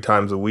instructor 3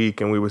 times a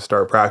week, and we would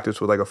start practice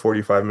with like a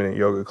 45-minute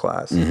yoga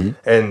class. Mm-hmm.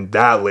 And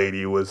that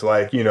lady was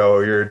like, you know,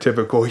 your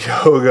typical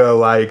yoga,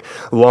 like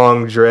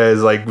long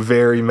dreads, like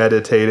very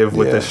meditative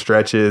with the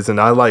stretches.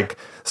 And I like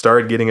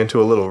started getting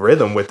into a little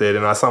rhythm with it,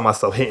 and I saw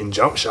myself hitting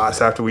jump shots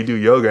after we do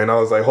yoga, and I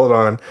was like, hold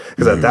on,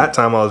 because at that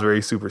time I was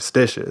very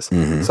superstitious.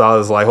 So I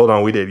was like, hold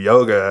on, we did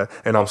yoga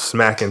and I'm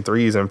smacking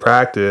threes in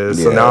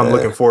practice, so now I'm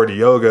looking forward to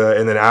yoga.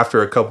 And then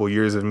after a couple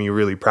years of me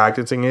really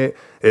practicing it,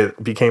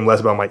 it became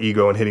less about my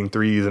ego and hitting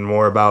threes and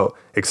more about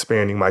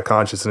expanding my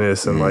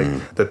consciousness and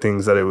like the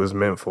things that it was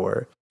meant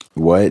for.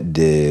 What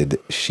did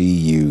she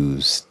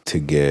use to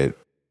get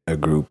a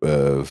group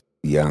of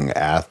young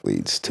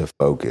athletes to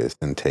focus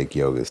and take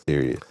yoga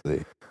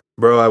seriously?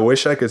 Bro, I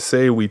wish I could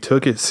say we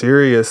took it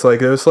serious. Like,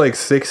 there was like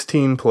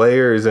 16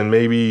 players and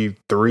maybe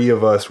 3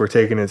 of us were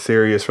taking it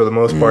serious. For the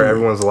most part,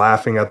 everyone's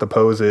laughing at the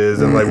poses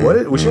and like,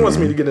 what? She wants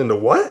me to get into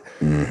what?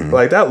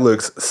 Like, that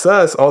looks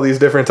sus. All these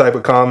different type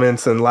of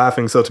comments and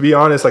laughing. So to be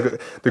honest,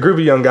 like the group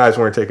of young guys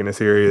weren't taking it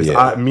serious.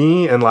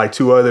 Me and like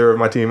 2 other of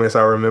my teammates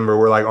I remember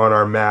were like on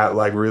our mat,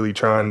 like really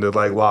trying to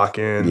like lock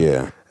in.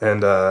 Yeah.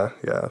 And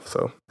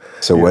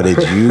So what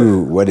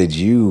did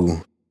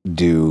you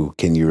do?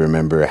 Can you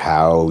remember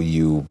how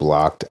you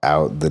blocked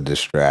out the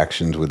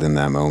distractions within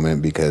that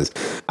moment? Because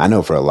I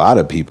know for a lot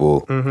of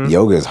people,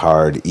 yoga is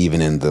hard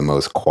even in the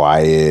most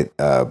quiet,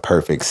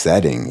 perfect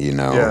setting, you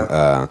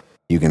know.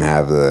 You can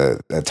have a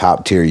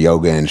top tier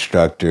yoga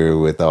instructor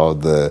with all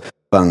the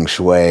feng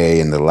shui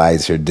and the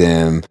lights are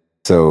dim.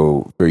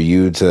 So for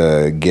you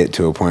to get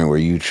to a point where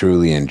you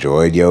truly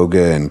enjoyed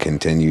yoga and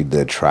continued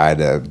to try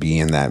to be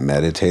in that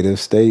meditative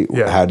state,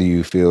 how do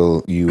you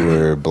feel you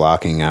were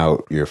blocking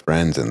out your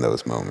friends in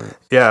those moments?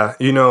 Yeah,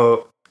 you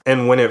know,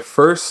 and when it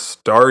first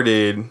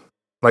started,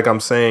 like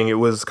I'm saying, it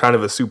was kind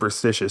of a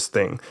superstitious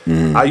thing.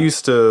 I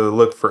used to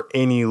look for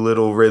any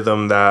little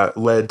rhythm that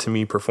led to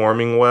me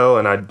performing well,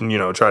 and I'd, you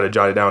know, try to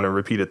jot it down and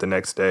repeat it the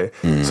next day.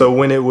 So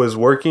when it was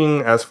working,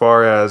 as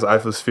far as I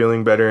was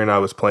feeling better and I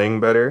was playing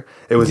better,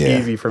 it was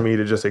easy for me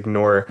to just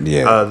ignore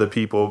the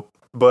people.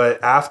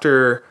 But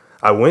after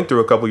I went through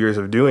a couple years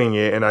of doing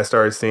it and I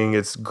started seeing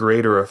its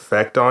greater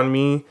effect on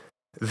me,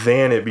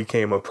 then it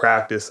became a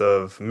practice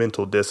of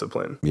mental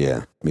discipline.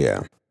 Yeah.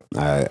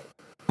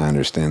 I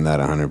understand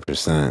that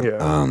 100%.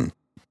 Yeah.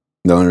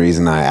 The only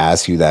reason I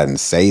ask you that and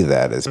say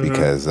that is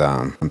because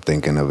I'm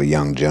thinking of a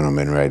young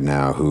gentleman right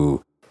now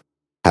who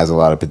has a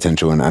lot of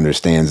potential and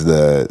understands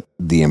the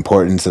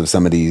importance of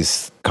some of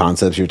these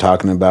concepts you're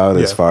talking about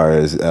as far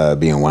as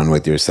being one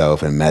with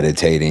yourself and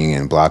meditating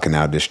and blocking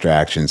out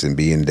distractions and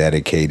being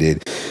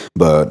dedicated.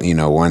 But, you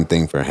know, one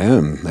thing for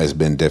him has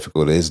been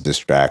difficult is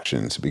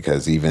distractions,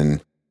 because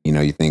even, you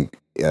know, you think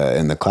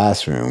in the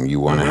classroom, you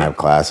want to have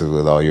classes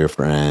with all your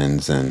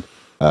friends and,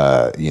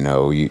 you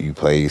know, you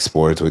play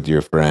sports with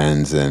your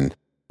friends and,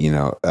 you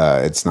know,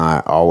 it's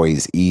not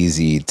always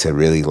easy to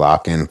really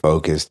lock in,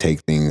 focus,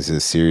 take things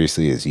as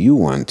seriously as you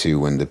want to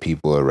when the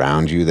people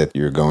around you that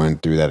you're going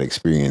through that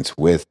experience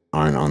with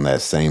aren't on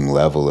that same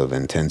level of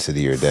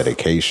intensity or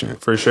dedication.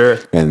 For sure.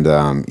 And,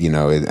 you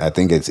know, I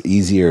think it's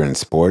easier in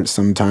sports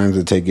sometimes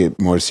to take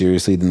it more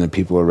seriously than the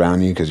people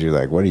around you, because you're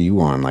like, what are you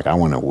on? Like, I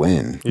want to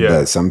win. Yeah.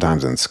 But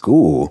sometimes in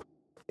school,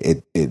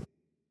 it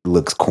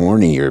looks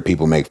corny or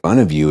people make fun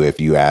of you if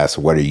you ask,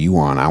 what are you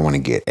on? I want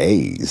to get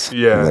A's.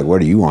 Yeah. Like,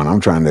 what are you on? I'm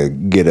trying to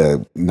get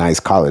a nice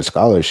college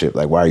scholarship.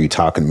 Like, why are you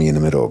talking to me in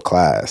the middle of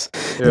class?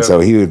 Yeah. And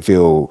so he would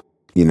feel,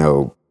 you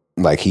know,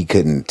 like he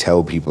couldn't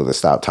tell people to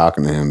stop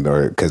talking to him,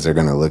 or because they're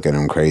going to look at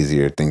him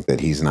crazy or think that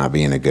he's not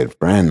being a good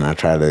friend. And I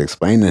try to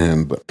explain to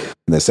him, but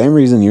the same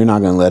reason you're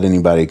not going to let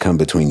anybody come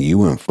between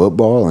you and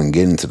football and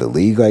get into the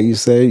league, like you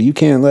said, you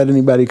can't let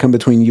anybody come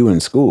between you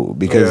and school,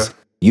 because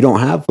you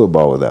don't have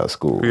football without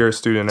school. You're a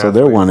student so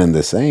athlete. they're one and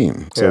the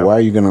same. So Yeah. why are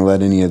you going to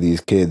let any of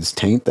these kids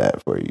taint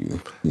that for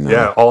you? You know?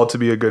 Yeah, all to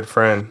be a good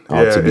friend.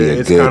 All to be a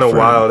it's good kind of friend.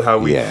 wild how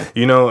we, Yeah.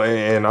 you know,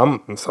 and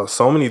I'm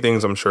so many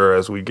things I'm sure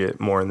as we get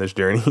more in this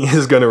journey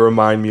is going to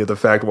remind me of the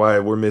fact why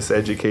we're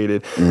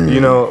miseducated. You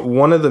know,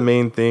 one of the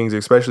main things,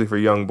 especially for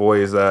young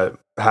boys, that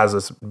has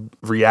us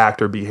react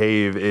or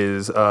behave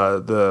is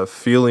the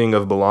feeling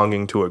of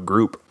belonging to a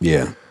group.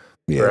 Yeah.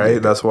 Yeah, right? baby.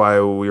 That's why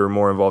we were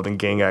more involved in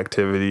gang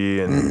activity,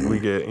 and we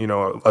get, you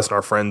know, us and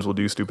our friends will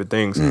do stupid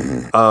things.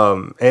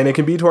 And it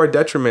can be to our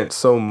detriment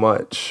so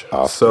much.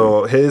 Often.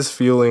 So his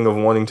feeling of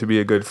wanting to be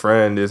a good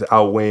friend is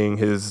outweighing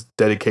his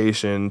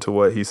dedication to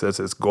what he says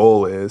his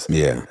goal is.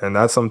 Yeah. And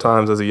that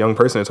sometimes as a young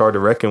person, it's hard to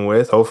reckon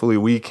with. Hopefully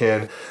we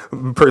can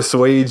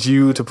persuade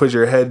you to put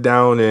your head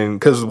down, and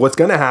because what's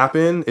going to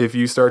happen if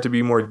you start to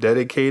be more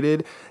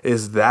dedicated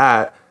is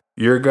that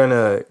you're going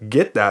to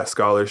get that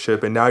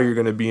scholarship, and now you're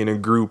going to be in a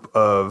group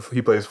of,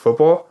 he plays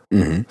football.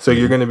 So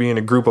you're going to be in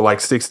a group of like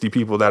 60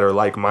 people that are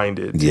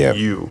like-minded to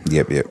you.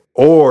 Yep.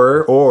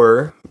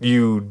 Or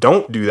you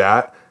don't do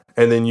that,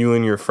 and then you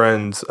and your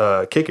friends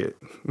kick it.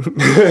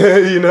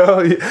 You know?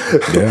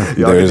 Yeah.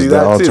 Y'all can do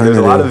that too. There's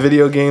a lot of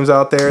video games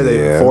out there.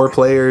 They 4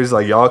 players.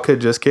 Like, y'all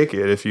could just kick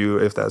it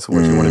if that's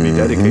what you want to be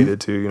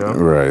dedicated to, you know?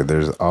 Right.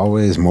 There's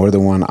always more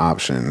than one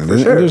option. sure.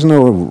 There's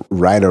no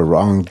right or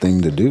wrong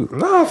thing to do.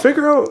 No,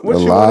 figure out what A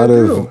you lot want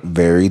to of do.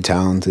 very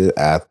talented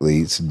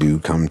athletes do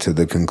come to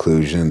the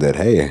conclusion that,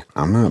 hey,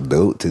 I'm not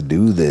built to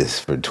do this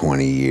for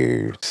 20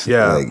 years.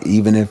 Yeah. Like,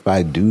 even if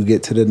I do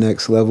get to the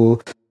next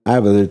level, I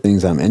have other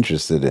things I'm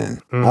interested in.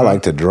 I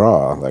like to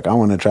draw. Like, I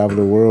want to travel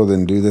the world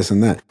and do this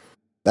and that.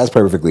 That's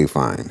perfectly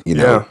fine. You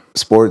know, Yeah.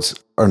 sports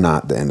are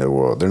not the end of the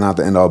world. They're not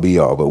the end all be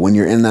all. But when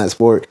you're in that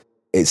sport,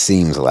 it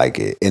seems like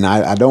it. And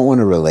I don't want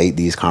to relate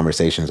these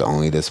conversations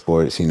only to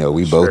sports. You know,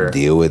 we Sure. both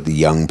deal with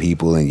young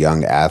people and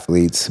young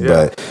athletes.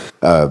 Yeah.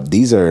 But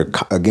these are,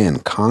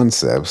 again,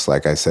 concepts,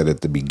 like I said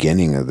at the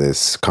beginning of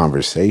this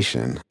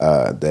conversation,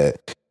 that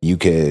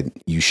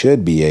you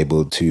should be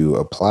able to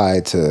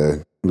apply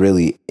to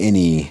really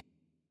any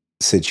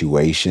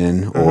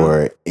situation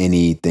or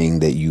anything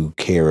that you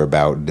care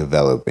about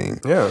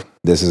developing. Yeah.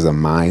 This is a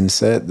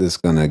mindset that's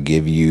going to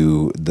give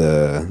you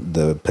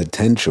the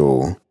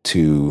potential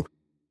to,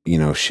 you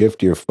know,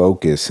 shift your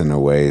focus in a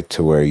way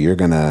to where you're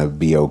going to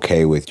be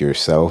okay with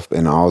yourself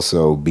and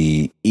also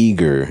be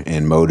eager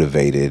and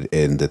motivated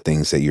in the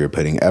things that you're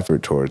putting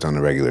effort towards on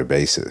a regular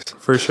basis.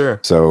 For sure.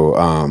 So,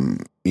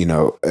 you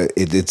know,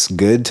 it's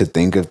good to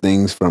think of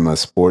things from a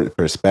sport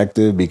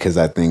perspective, because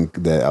I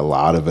think that a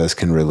lot of us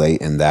can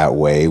relate in that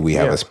way. We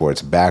have a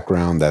sports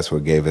background. That's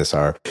what gave us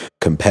our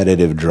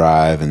competitive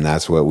drive. And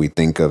that's what we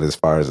think of as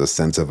far as a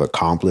sense of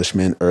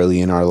accomplishment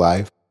early in our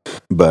life.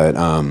 But,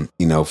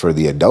 you know, for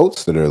the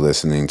adults that are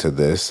listening to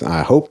this,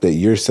 I hope that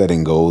you're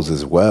setting goals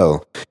as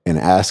well and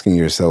asking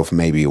yourself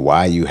maybe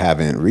why you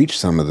haven't reached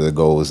some of the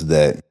goals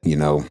that, you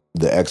know,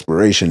 the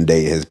expiration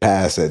date has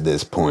passed at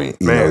this point.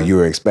 You know, you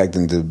were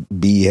expecting to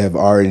have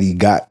already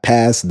got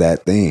past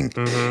that thing,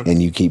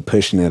 and you keep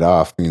pushing it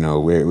off. You know,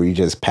 we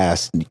just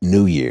passed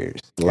New Year's.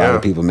 A lot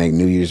of people make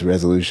New Year's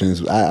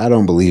resolutions. I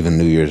don't believe in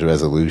New Year's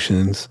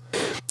resolutions.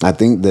 I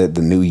think that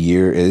the new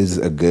year is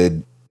a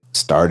good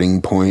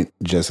starting point,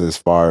 just as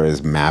far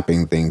as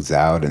mapping things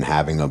out and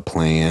having a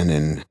plan,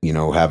 and, you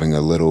know, having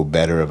a little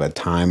better of a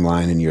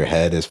timeline in your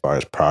head as far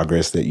as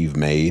progress that you've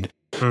made.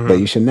 But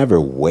you should never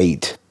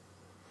wait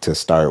to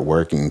start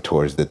working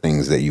towards the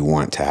things that you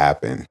want to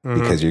happen,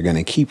 because you're going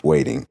to keep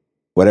waiting.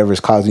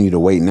 Whatever's causing you to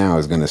wait now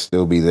is going to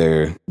still be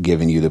there,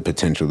 giving you the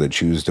potential to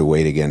choose to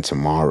wait again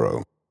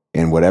tomorrow.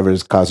 And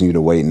whatever's causing you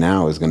to wait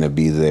now is going to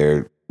be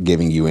there,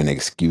 giving you an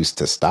excuse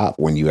to stop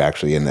when you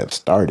actually end up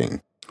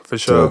starting. For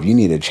sure. So if you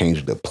need to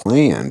change the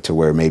plan to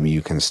where maybe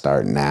you can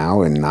start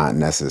now and not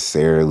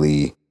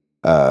necessarily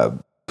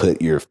put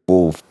your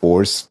full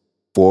force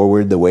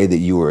forward the way that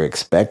you were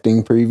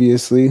expecting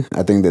previously,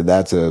 I think that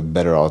that's a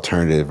better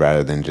alternative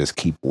rather than just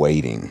keep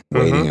waiting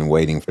and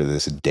waiting for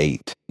this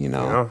date, you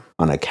know,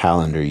 on a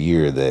calendar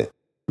year that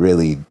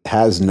really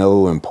has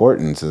no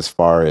importance as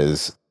far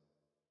as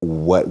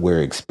what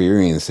we're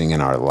experiencing in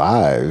our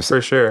lives.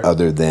 For sure.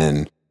 Other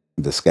than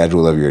the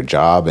schedule of your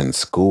job and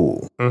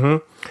school.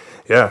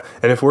 Yeah.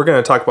 And if we're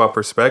going to talk about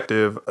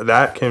perspective,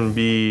 that can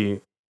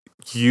be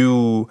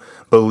you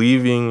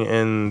believing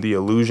in the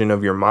illusion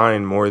of your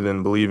mind more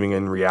than believing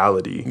in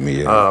reality.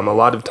 Yeah. A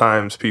lot of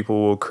times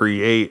people will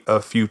create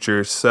a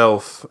future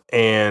self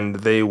and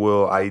they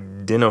will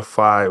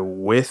identify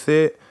with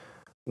it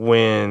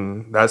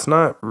when that's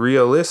not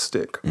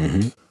realistic.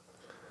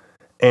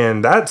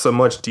 And that's a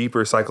much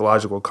deeper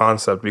psychological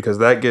concept, because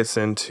that gets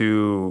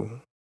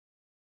into,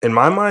 in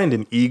my mind,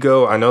 an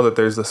ego. I know that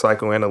there's the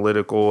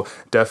psychoanalytical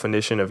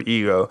definition of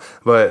ego,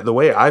 but the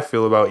way I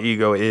feel about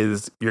ego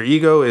is your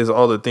ego is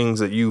all the things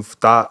that you've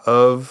thought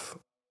of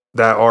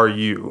that are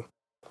you.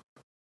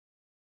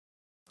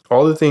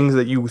 All the things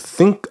that you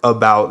think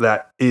about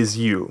that is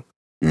you.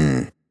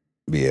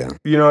 Yeah.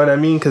 You know what I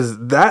mean? Because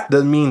that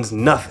means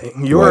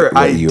nothing. Your what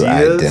ideas, you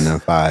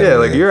identify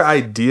like with. your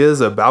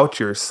ideas about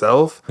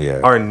yourself Yeah.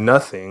 are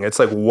nothing. It's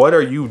like, what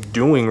are you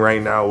doing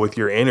right now with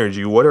your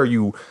energy? What are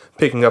you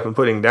picking up and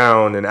putting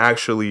down and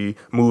actually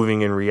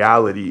moving in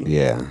reality?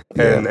 Yeah.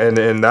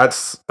 And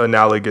that's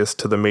analogous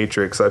to the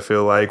Matrix. I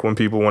feel like when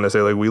people want to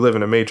say like we live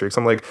in a Matrix,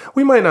 I'm like,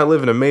 we might not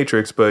live in a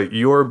Matrix, but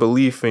your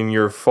belief in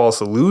your false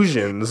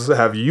illusions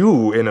have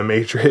you in a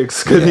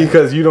Matrix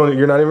because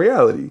you're not in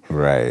reality.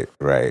 Right.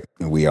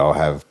 We all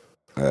have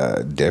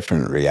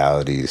different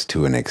realities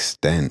to an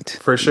extent.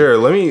 For sure.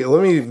 Let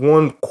me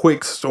one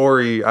quick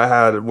story I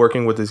had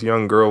working with this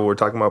young girl. We're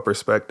talking about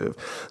perspective.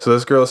 So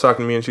this girl is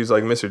talking to me and she's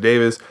like, Mr.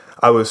 Davis,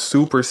 I was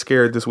super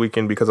scared this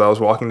weekend because I was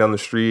walking down the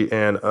street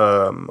and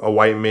a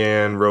white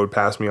man rode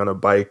past me on a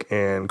bike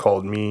and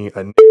called me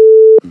a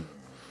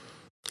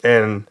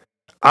and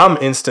I'm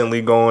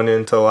instantly going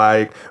into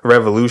like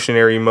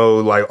revolutionary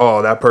mode, like,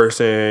 oh, that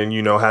person,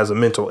 has a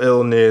mental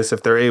illness.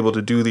 If they're able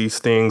to do these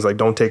things, like,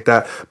 don't take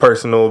that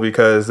personal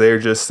because they're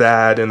just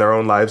sad in their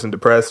own lives and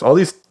depressed. All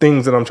these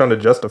things that I'm trying to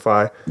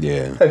justify.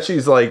 Yeah. And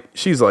she's like,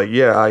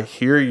 yeah, I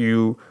hear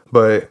you,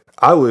 but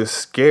I was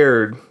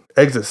scared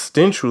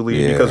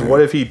existentially because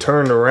what if he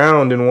turned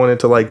around and wanted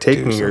to like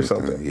take me or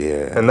something?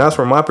 Yeah. And that's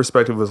where my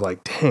perspective was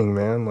like, dang,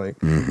 man,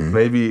 like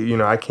maybe,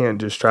 I can't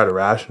just try to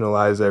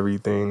rationalize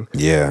everything.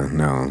 Yeah,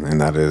 no,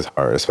 and that is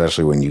hard,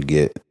 especially when you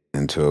get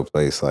into a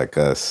place like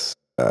us,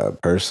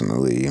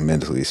 personally,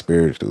 mentally,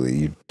 spiritually.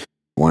 You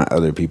want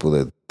other people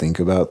to think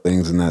about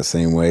things in that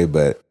same way,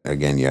 but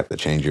again, you have to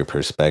change your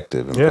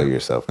perspective and put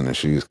yourself in the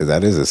shoes, because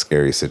that is a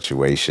scary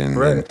situation.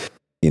 Right.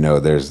 And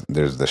there's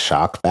the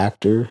shock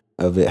factor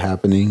of it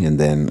happening, and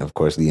then of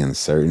course the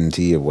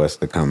uncertainty of what's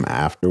to come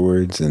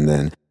afterwards, and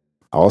then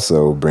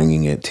also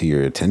bringing it to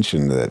your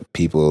attention that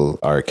people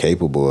are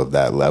capable of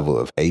that level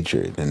of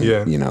hatred, and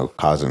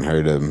causing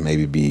her to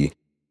maybe be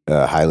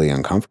highly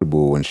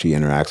uncomfortable when she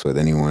interacts with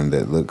anyone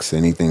that looks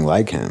anything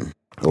like him,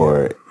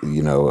 or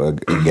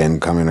again,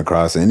 coming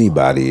across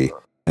anybody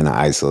in an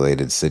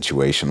isolated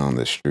situation on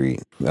the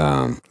street.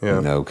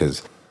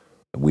 Because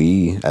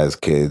we as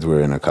kids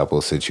were in a couple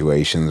of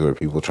situations where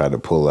people tried to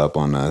pull up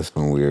on us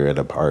when we were at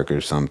a park or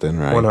something,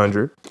 right?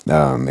 100.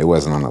 It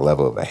wasn't on the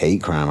level of a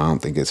hate crime. I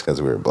don't think it's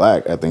because we were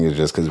black. I think it's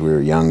just because we were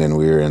young and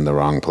we were in the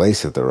wrong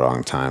place at the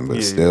wrong time.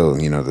 But still,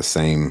 the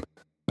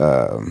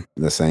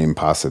same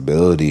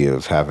possibility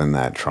of having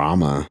that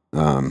trauma.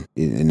 And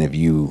if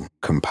you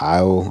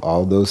compile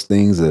all those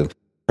things of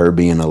her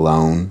being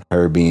alone,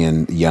 her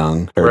being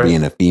young, her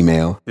being a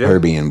female, her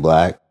being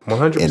black,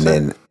 100%. and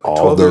then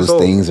all those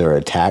things are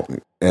attacked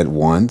at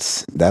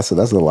once. That's a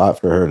lot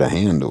for her to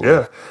handle.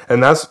 Yeah,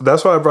 and that's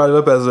why I brought it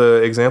up as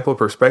an example of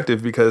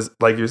perspective, because,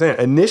 like you're saying,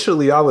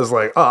 initially I was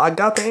like, oh, I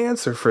got the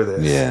answer for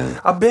this.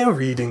 Yeah, I've been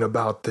reading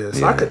about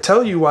this. I could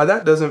tell you why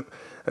that doesn't.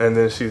 And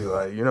then she's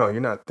like, you're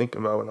not thinking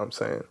about what I'm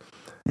saying.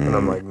 And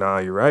I'm like, nah,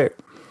 you're right.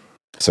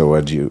 So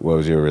what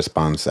was your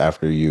response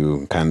after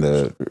you kind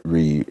of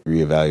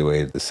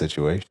reevaluated the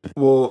situation?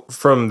 Well,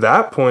 from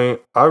that point,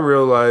 I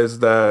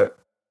realized that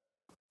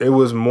it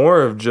was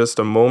more of just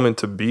a moment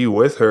to be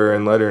with her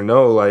and let her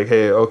know, like,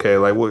 hey, okay,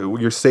 like,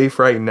 you're safe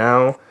right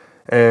now,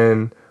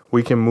 and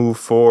we can move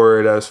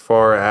forward as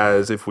far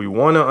as if we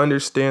want to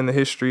understand the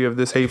history of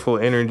this hateful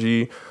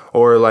energy,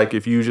 or like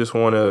if you just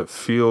want to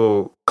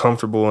feel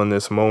comfortable in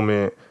this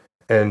moment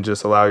and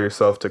just allow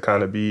yourself to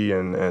kind of be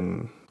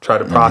and try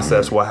to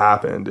process what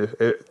happened,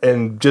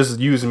 and just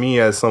use me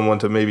as someone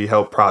to maybe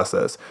help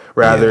process,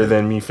 rather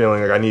than me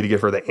feeling like I need to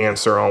give her the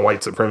answer on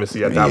white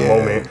supremacy at that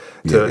moment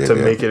to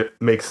make it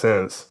make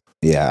sense.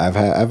 Yeah,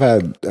 I've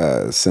had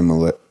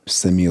similar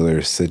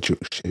situations.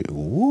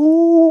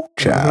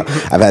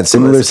 I've had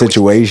similar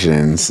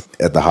situations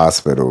at the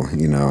hospital,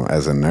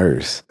 as a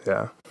nurse.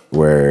 Yeah,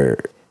 where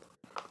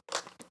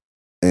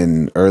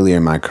earlier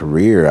in my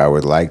career, I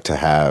would like to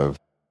have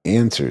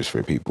answers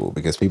for people,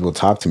 because people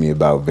talk to me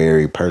about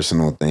very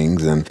personal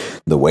things, and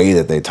the way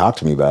that they talk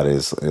to me about it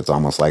is it's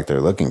almost like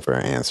they're looking for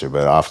an answer,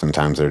 but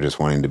oftentimes they're just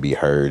wanting to be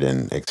heard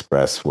and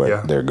express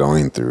what they're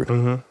going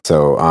through.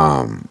 So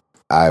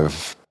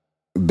I've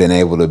been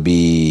able to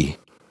be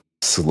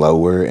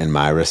slower in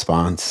my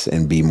response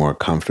and be more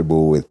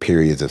comfortable with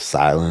periods of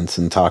silence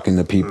and talking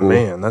to people.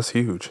 Man, that's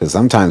huge. Because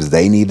sometimes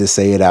they need to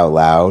say it out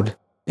loud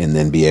and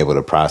then be able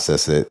to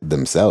process it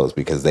themselves,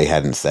 because they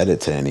hadn't said it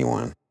to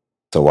anyone.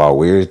 So while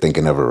we're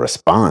thinking of a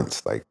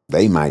response, like,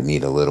 they might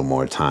need a little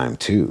more time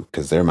too,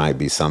 because there might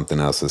be something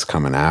else that's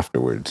coming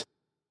afterwards.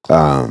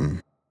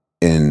 And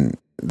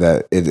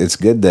that it's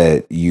good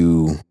that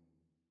you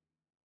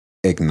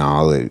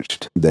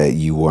acknowledged that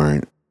you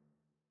weren't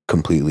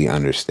completely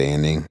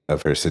understanding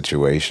of her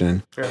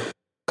situation.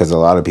 Because a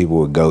lot of people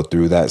would go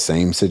through that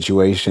same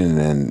situation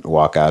and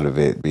walk out of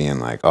it being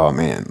like, oh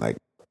man, like,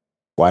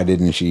 why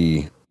didn't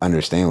she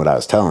understand what I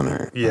was telling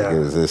her? Yeah.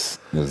 Like, it's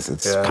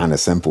kind of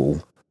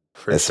simple.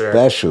 For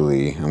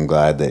Especially, I'm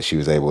glad that she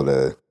was able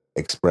to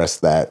express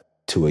that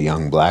to a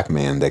young black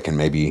man that can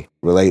maybe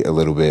relate a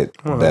little bit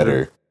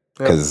better.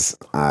 Because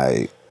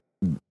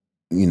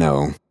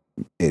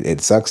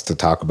it sucks to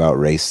talk about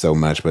race so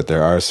much, but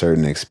there are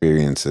certain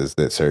experiences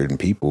that certain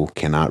people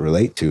cannot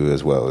relate to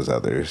as well as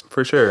others.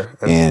 For sure.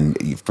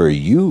 And for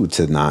you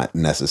to not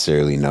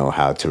necessarily know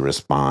how to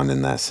respond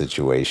in that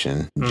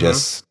situation,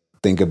 just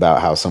think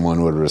about how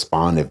someone would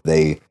respond if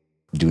they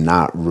do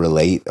not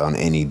relate on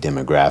any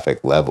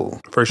demographic level.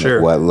 For sure.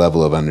 Like, what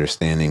level of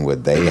understanding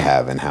would they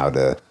have and how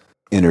to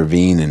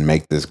intervene and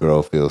make this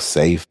girl feel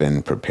safe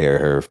and prepare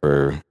her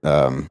for,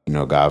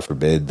 God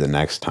forbid, the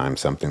next time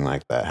something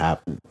like that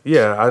happens.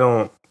 Yeah, I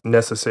don't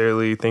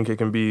necessarily think it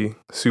can be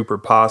super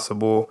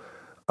possible.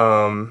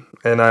 And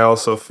I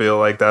also feel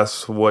like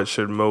that's what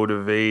should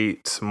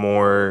motivate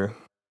more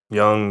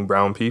young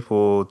brown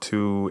people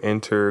to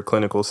enter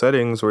clinical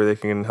settings where they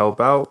can help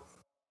out.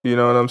 You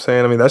know what I'm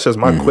saying? I mean, that's just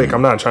my quick.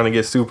 I'm not trying to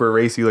get super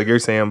racy like you're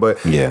saying,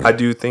 but I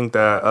do think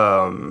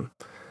that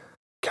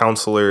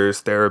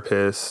counselors,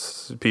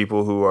 therapists,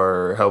 people who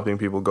are helping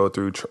people go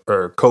through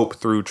or cope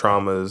through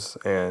traumas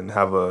and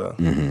have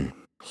a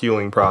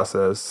healing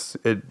process,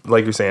 it,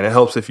 like you're saying, it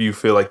helps if you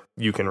feel like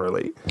you can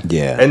relate.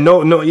 Yeah. And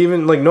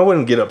even like no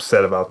one get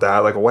upset about that.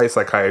 Like a white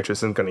psychiatrist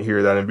isn't going to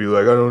hear that and be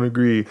like, I don't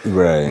agree.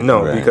 Right.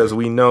 No, right. because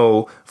we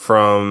know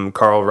from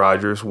Carl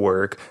Rogers'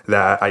 work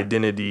that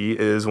identity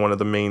is one of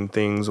the main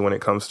things when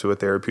it comes to a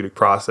therapeutic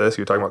process.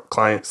 You're talking about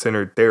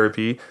client-centered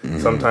therapy.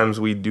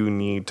 Sometimes we do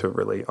need to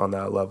relate on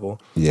that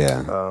level.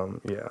 Yeah.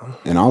 Yeah.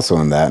 And also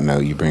on that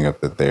note, you bring up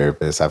the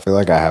therapist. I feel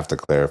like I have to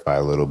clarify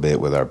a little bit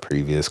with our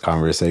previous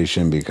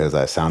conversation because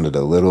I sounded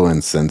a little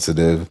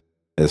insensitive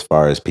as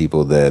far as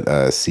people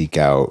that seek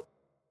out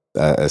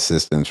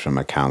assistance from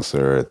a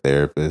counselor or a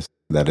therapist.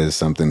 That is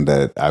something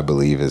that I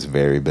believe is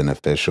very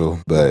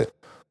beneficial. But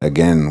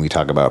again, we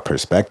talk about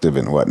perspective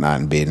and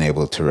whatnot and being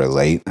able to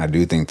relate. I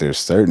do think there's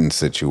certain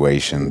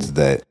situations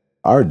that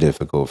are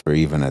difficult for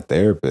even a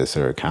therapist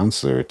or a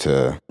counselor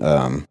to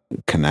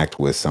connect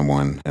with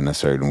someone in a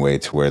certain way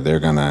to where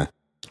they're going to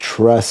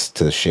trust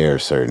to share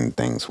certain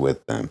things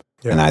with them.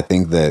 Yeah. And I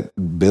think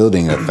that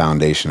building a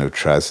foundation of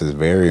trust is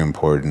very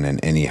important in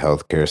any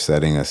healthcare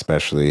setting,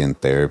 especially in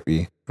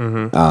therapy.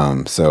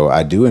 So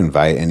I do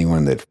invite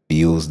anyone that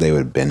feels they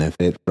would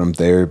benefit from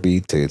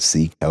therapy to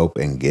seek help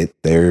and get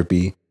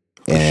therapy.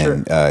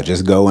 And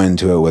just go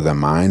into it with a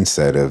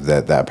mindset of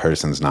that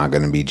person's not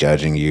going to be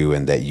judging you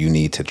and that you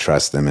need to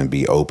trust them and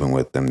be open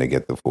with them to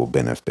get the full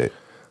benefit.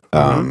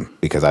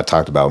 Because I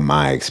talked about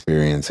my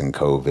experience in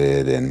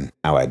COVID and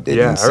how I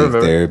didn't seek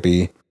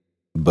therapy.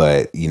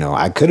 But,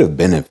 I could have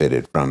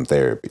benefited from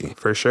therapy.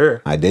 For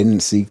sure. I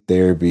didn't seek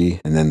therapy.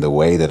 And then the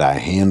way that I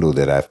handled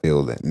it, I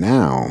feel that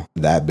now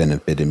that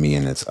benefited me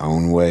in its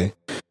own way.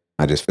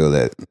 I just feel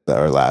that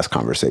our last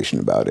conversation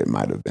about it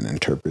might have been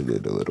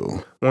interpreted a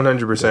little.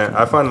 100%.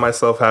 I find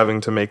myself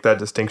having to make that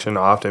distinction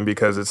often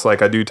because it's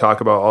like I do talk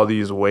about all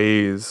these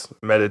ways: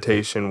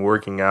 meditation,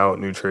 working out,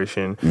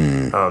 nutrition,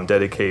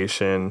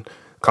 dedication,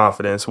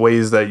 confidence,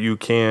 ways that you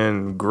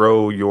can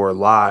grow your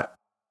lot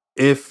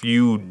if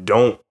you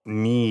don't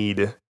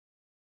need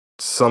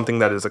something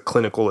that is a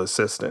clinical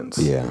assistance.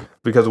 Yeah.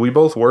 Because we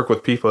both work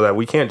with people that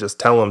we can't just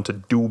tell them to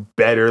do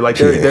better. Like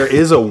there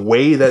is a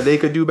way that they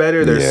could do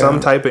better. There's some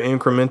type of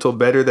incremental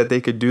better that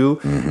they could do,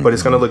 but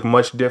it's going to look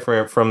much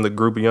different from the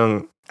group of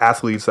young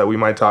athletes that we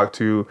might talk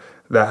to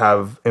that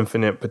have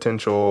infinite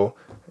potential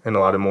in a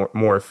lot of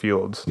more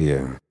fields.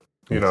 Yeah.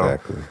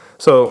 Exactly.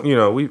 So,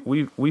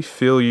 we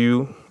feel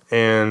you,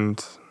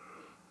 and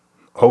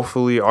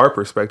hopefully our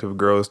perspective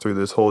grows through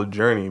this whole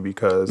journey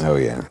because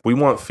we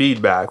want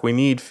feedback. We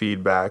need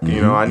feedback.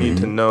 I need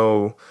to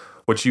know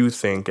what you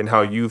think and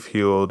how you've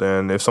healed.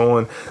 And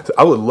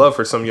I would love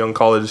for some young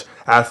college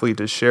athlete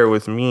to share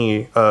with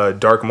me a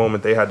dark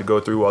moment they had to go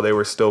through while they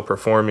were still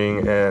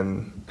performing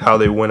and how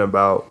they went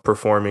about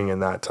performing in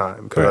that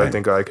time. Because I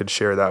think I could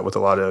share that with a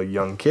lot of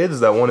young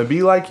kids that want to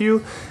be like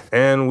you,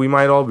 and we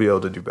might all be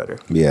able to do better.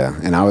 Yeah.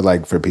 And I would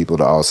like for people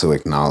to also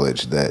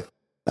acknowledge that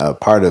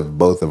part of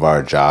both of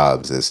our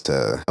jobs is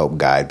to help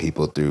guide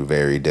people through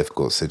very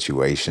difficult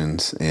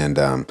situations. And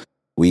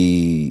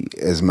we,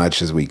 as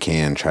much as we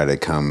can, try to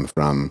come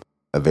from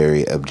a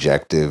very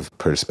objective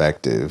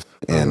perspective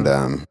and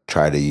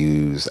try to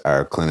use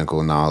our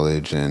clinical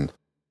knowledge and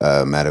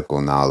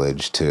medical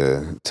knowledge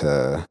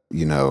to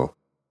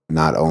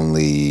not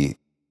only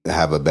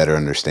have a better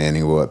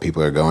understanding of what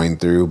people are going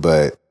through,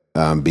 but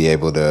be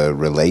able to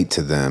relate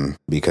to them,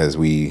 because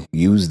we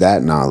use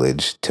that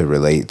knowledge to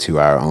relate to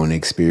our own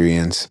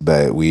experience.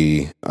 But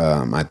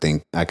I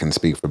think I can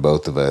speak for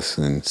both of us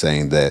in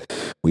saying that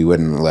we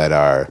wouldn't let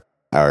our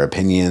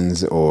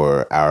opinions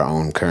or our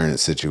own current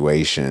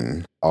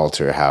situation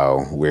alter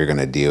how we're going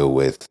to deal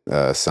with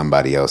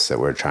somebody else that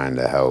we're trying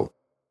to help.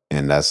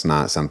 And that's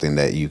not something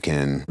that you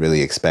can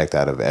really expect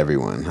out of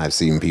everyone. I've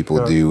seen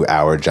people do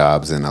our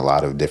jobs in a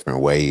lot of different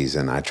ways,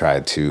 and I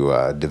try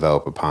to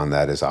develop upon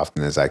that as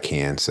often as I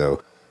can.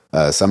 So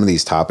some of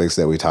these topics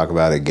that we talk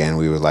about, again,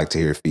 we would like to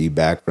hear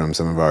feedback from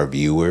some of our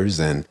viewers.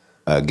 And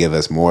give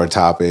us more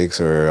topics,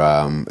 or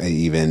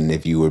even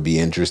if you would be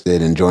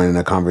interested in joining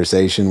a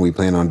conversation, we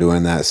plan on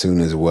doing that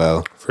soon as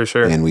well. For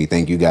sure. And we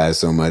thank you guys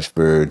so much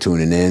for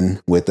tuning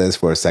in with us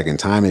for a second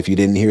time. If you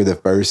didn't hear the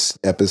first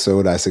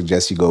episode, I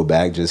suggest you go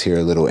back, just hear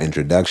a little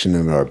introduction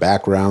of our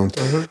background.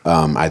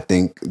 I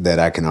think that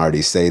I can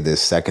already say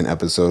this second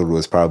episode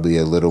was probably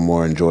a little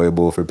more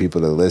enjoyable for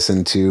people to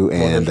listen to.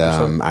 And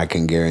I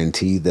can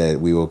guarantee that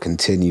we will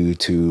continue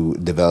to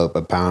develop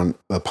upon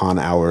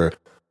our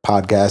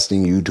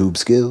podcasting YouTube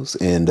skills,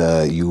 and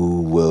you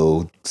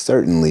will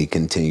certainly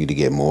continue to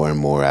get more and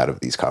more out of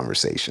these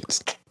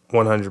conversations.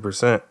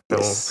 100%.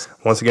 Yes.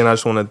 Once again, I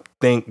just want to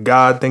thank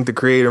God, thank the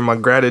Creator, my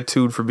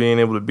gratitude for being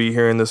able to be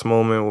here in this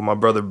moment with my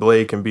brother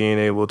Blake and being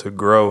able to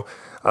grow.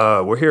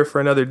 We're here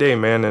for another day,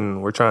 man,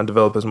 and we're trying to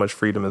develop as much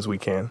freedom as we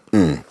can.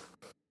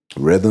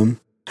 Rhythm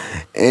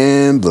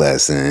and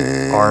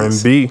blessings.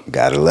 R&B.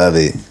 Gotta love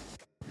it.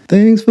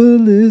 Thanks for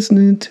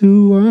listening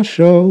to our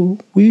show.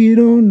 We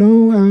don't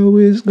know how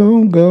it's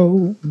gonna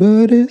go,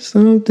 but it's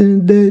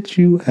something that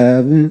you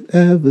haven't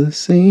ever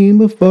seen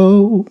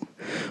before.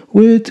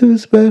 We're two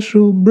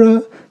special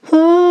brothers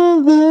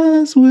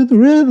with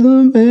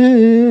rhythm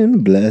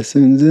and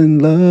blessings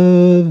and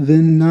love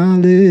and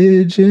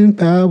knowledge and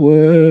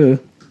power.